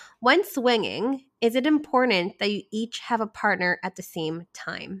Instagram. When swinging, is it important that you each have a partner at the same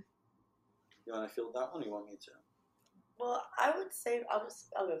time? You want to field that one? Or you want me to? Well, I would say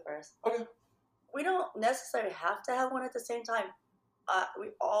I'll go first. Okay. We don't necessarily have to have one at the same time. We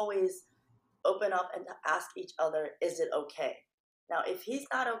always open up and ask each other, is it okay? Now, if he's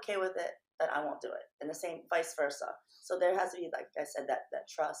not okay with it, then I won't do it. And the same vice versa. So there has to be, like I said, that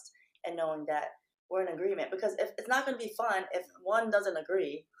trust and knowing that we're in agreement. Because if it's not going to be fun, if one doesn't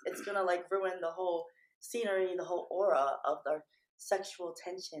agree, it's going to like ruin the whole scenery, the whole aura of our sexual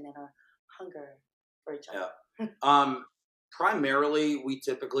tension and our hunger for each other. Yeah. Primarily, we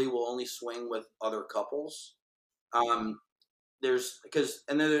typically will only swing with other couples. There's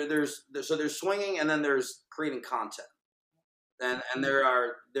swinging, and then there's creating content, and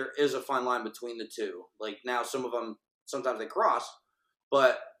there is a fine line between the two. Like now, some of them sometimes they cross,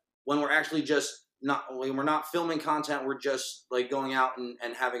 but when we're actually when we're not filming content, we're just like going out and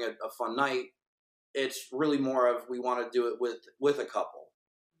having a fun night. It's really more of we want to do it with a couple,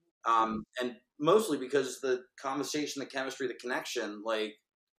 and mostly because the conversation, the chemistry, the connection, like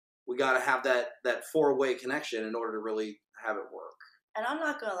we got to have that 4-way connection in order to really have it work. And I'm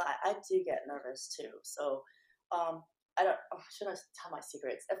not gonna lie, I do get nervous too. So, I don't. Should I tell my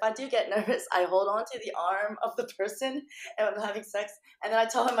secrets? If I do get nervous, I hold on to the arm of the person and I'm having sex, and then I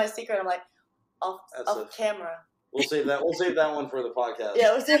tell him my secret. I'm like, off camera. We'll save that. We'll save that one for the podcast.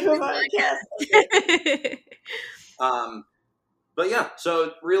 Yeah, we'll save it for the podcast. Okay. But yeah.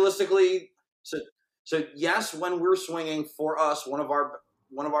 So realistically, so yes, when we're swinging, for us, one of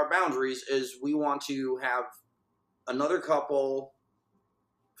our boundaries is we want to have another couple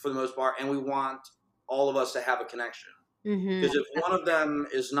for the most part, and we want all of us to have a connection. Because if one of them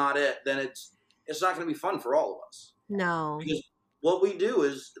is not it, then it's not going to be fun for all of us. No. Because what we do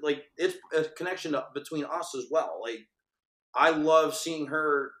is like it's a connection between us as well. Like I love seeing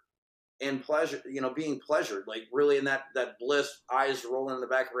her in pleasure, being pleasured, like really in that bliss, eyes rolling in the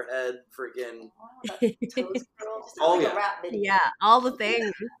back of her head, freaking. Yeah, rap video. Yeah, all the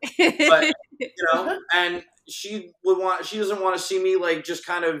things. But and she doesn't want to see me like just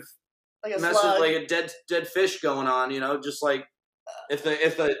kind of like mess with like a dead fish going on, just like if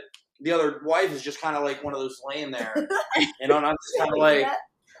the other wife is just kind of like one of those laying there, and I'm just kind of like,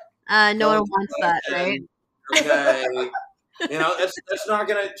 no one wants that, right? Okay. That's not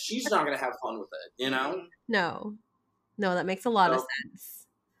gonna. She's not gonna have fun with it, No, that makes a lot of sense.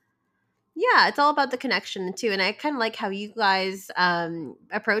 Yeah, it's all about the connection too, and I kind of like how you guys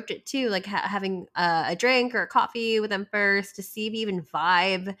approach it too, like having a drink or a coffee with them first to see if you even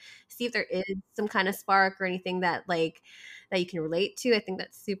vibe, see if there is some kind of spark or anything that you can relate to. I think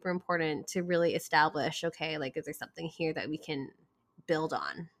that's super important to really establish. Okay, like is there something here that we can build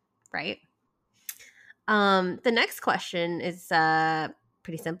on, right? The next question is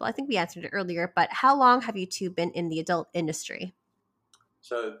pretty simple. I think we answered it earlier, but how long have you two been in the adult industry?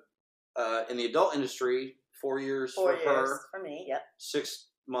 So, in the adult industry, 4 years for her. For me, yep. 6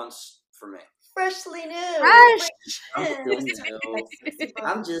 months for me. Freshly new. Fresh.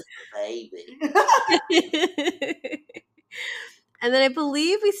 I'm just a baby. And then I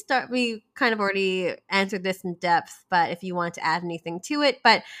believe we kind of already answered this in depth, but if you want to add anything to it,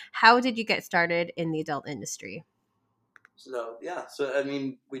 but how did you get started in the adult industry? So I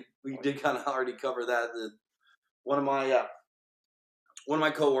mean, we did kind of already cover that. One of my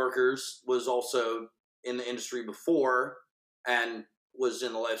coworkers was also in the industry before and was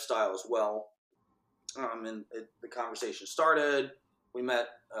in the lifestyle as well. And the conversation started. We met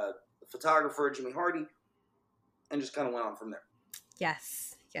the photographer, Jimmy Hardy, and just kind of went on from there.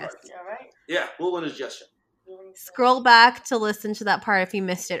 Yes. Yeah, right? Yeah, we'll indigestion. Scroll back to listen to that part if you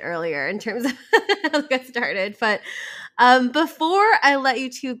missed it earlier in terms of how to get started. But before I let you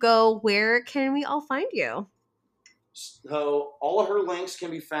two go, where can we all find you? So all of her links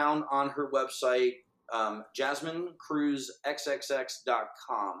can be found on her website,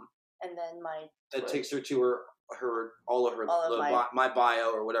 JasmineCruzXXX.com. And then that takes her to my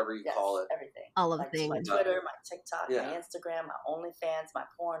bio or whatever you call it. Everything. All of the things. My Twitter, my TikTok, my Instagram, my OnlyFans, my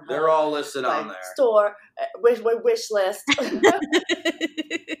Pornhub. They're all listed on there. Store, wish list. They're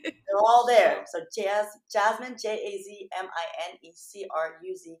all there. So Jasmine,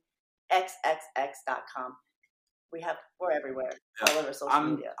 JazmineCruzXXX.com. We're everywhere. All over social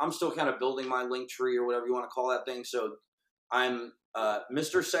media. I'm still kind of building my link tree or whatever you want to call that thing. So I'm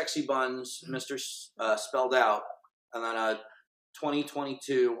Mr. Sexy Buns, Mr. Spelled out, and then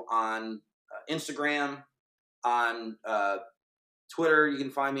 2022 on Instagram, on Twitter. You can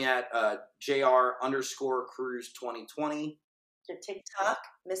find me at JR_Cruz2020. Your TikTok,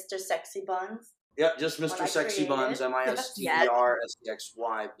 Mr. Sexy Buns. Yep, just Mr. Sexy Buns,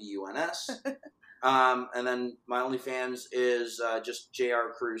 MISTERSYBUNS. And then my OnlyFans is just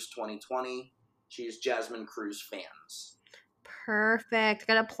JR Cruz 2020. She's Jasmine Cruz Fans. Perfect. I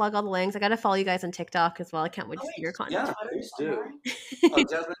gotta plug all the links. I gotta follow you guys on TikTok as well. I can't wait to see your content. Yeah, please do.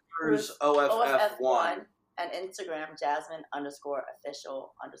 Jasmine Cruz OFF1 and Instagram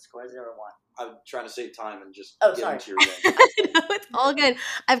Jasmine_official_01. I'm trying to save time and just get into your thing. No, it's all good.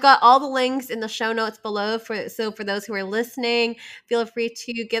 I've got all the links in the show notes below. For those who are listening, feel free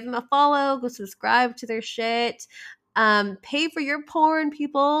to give them a follow, go subscribe to their shit. Pay for your porn,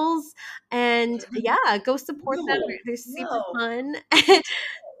 peoples, and go support them. They're super fun.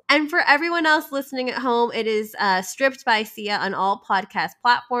 And for everyone else listening at home, it is Stripped by Sia on all podcast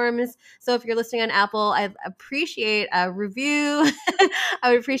platforms. So if you're listening on Apple, I appreciate a review.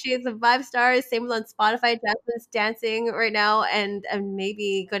 I would appreciate some 5 stars. Same with on Spotify. Jasmine's dancing right now, and I'm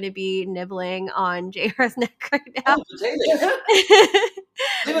maybe going to be nibbling on JR's neck right now.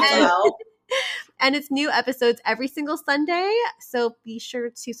 And it's new episodes every single Sunday. So be sure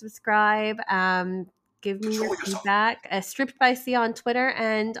to subscribe. Give me your feedback. Stripped by Sia on Twitter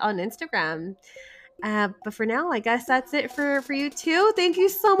and on Instagram. But for now, I guess that's it for you two. Thank you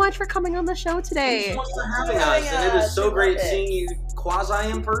so much for coming on the show today. Thanks so much for having us. And it was so great seeing you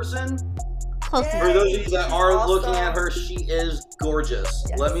quasi in person. For those of you that are looking at her, she is gorgeous.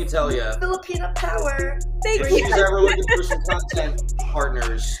 Yes. Let me tell you. Filipina power. Thank you. If she's ever looking for some content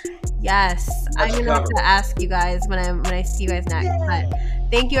partners. Yes, I'm gonna have to ask you guys when I see you guys next. Yay. But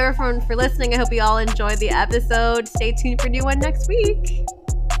thank you everyone for listening. I hope you all enjoyed the episode. Stay tuned for a new one next week. See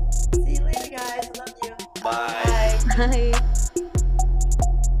you later, guys. Love you. Bye. Bye.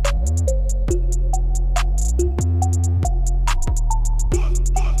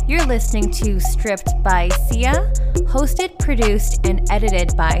 You're listening to Stripped by Sia, hosted, produced, and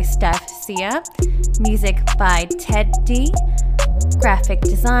edited by Steph Sia. Music by Ted D. Graphic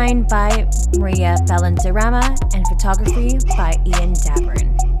design by Maria Balanderama, and photography by Ian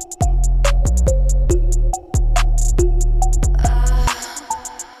Dabrin.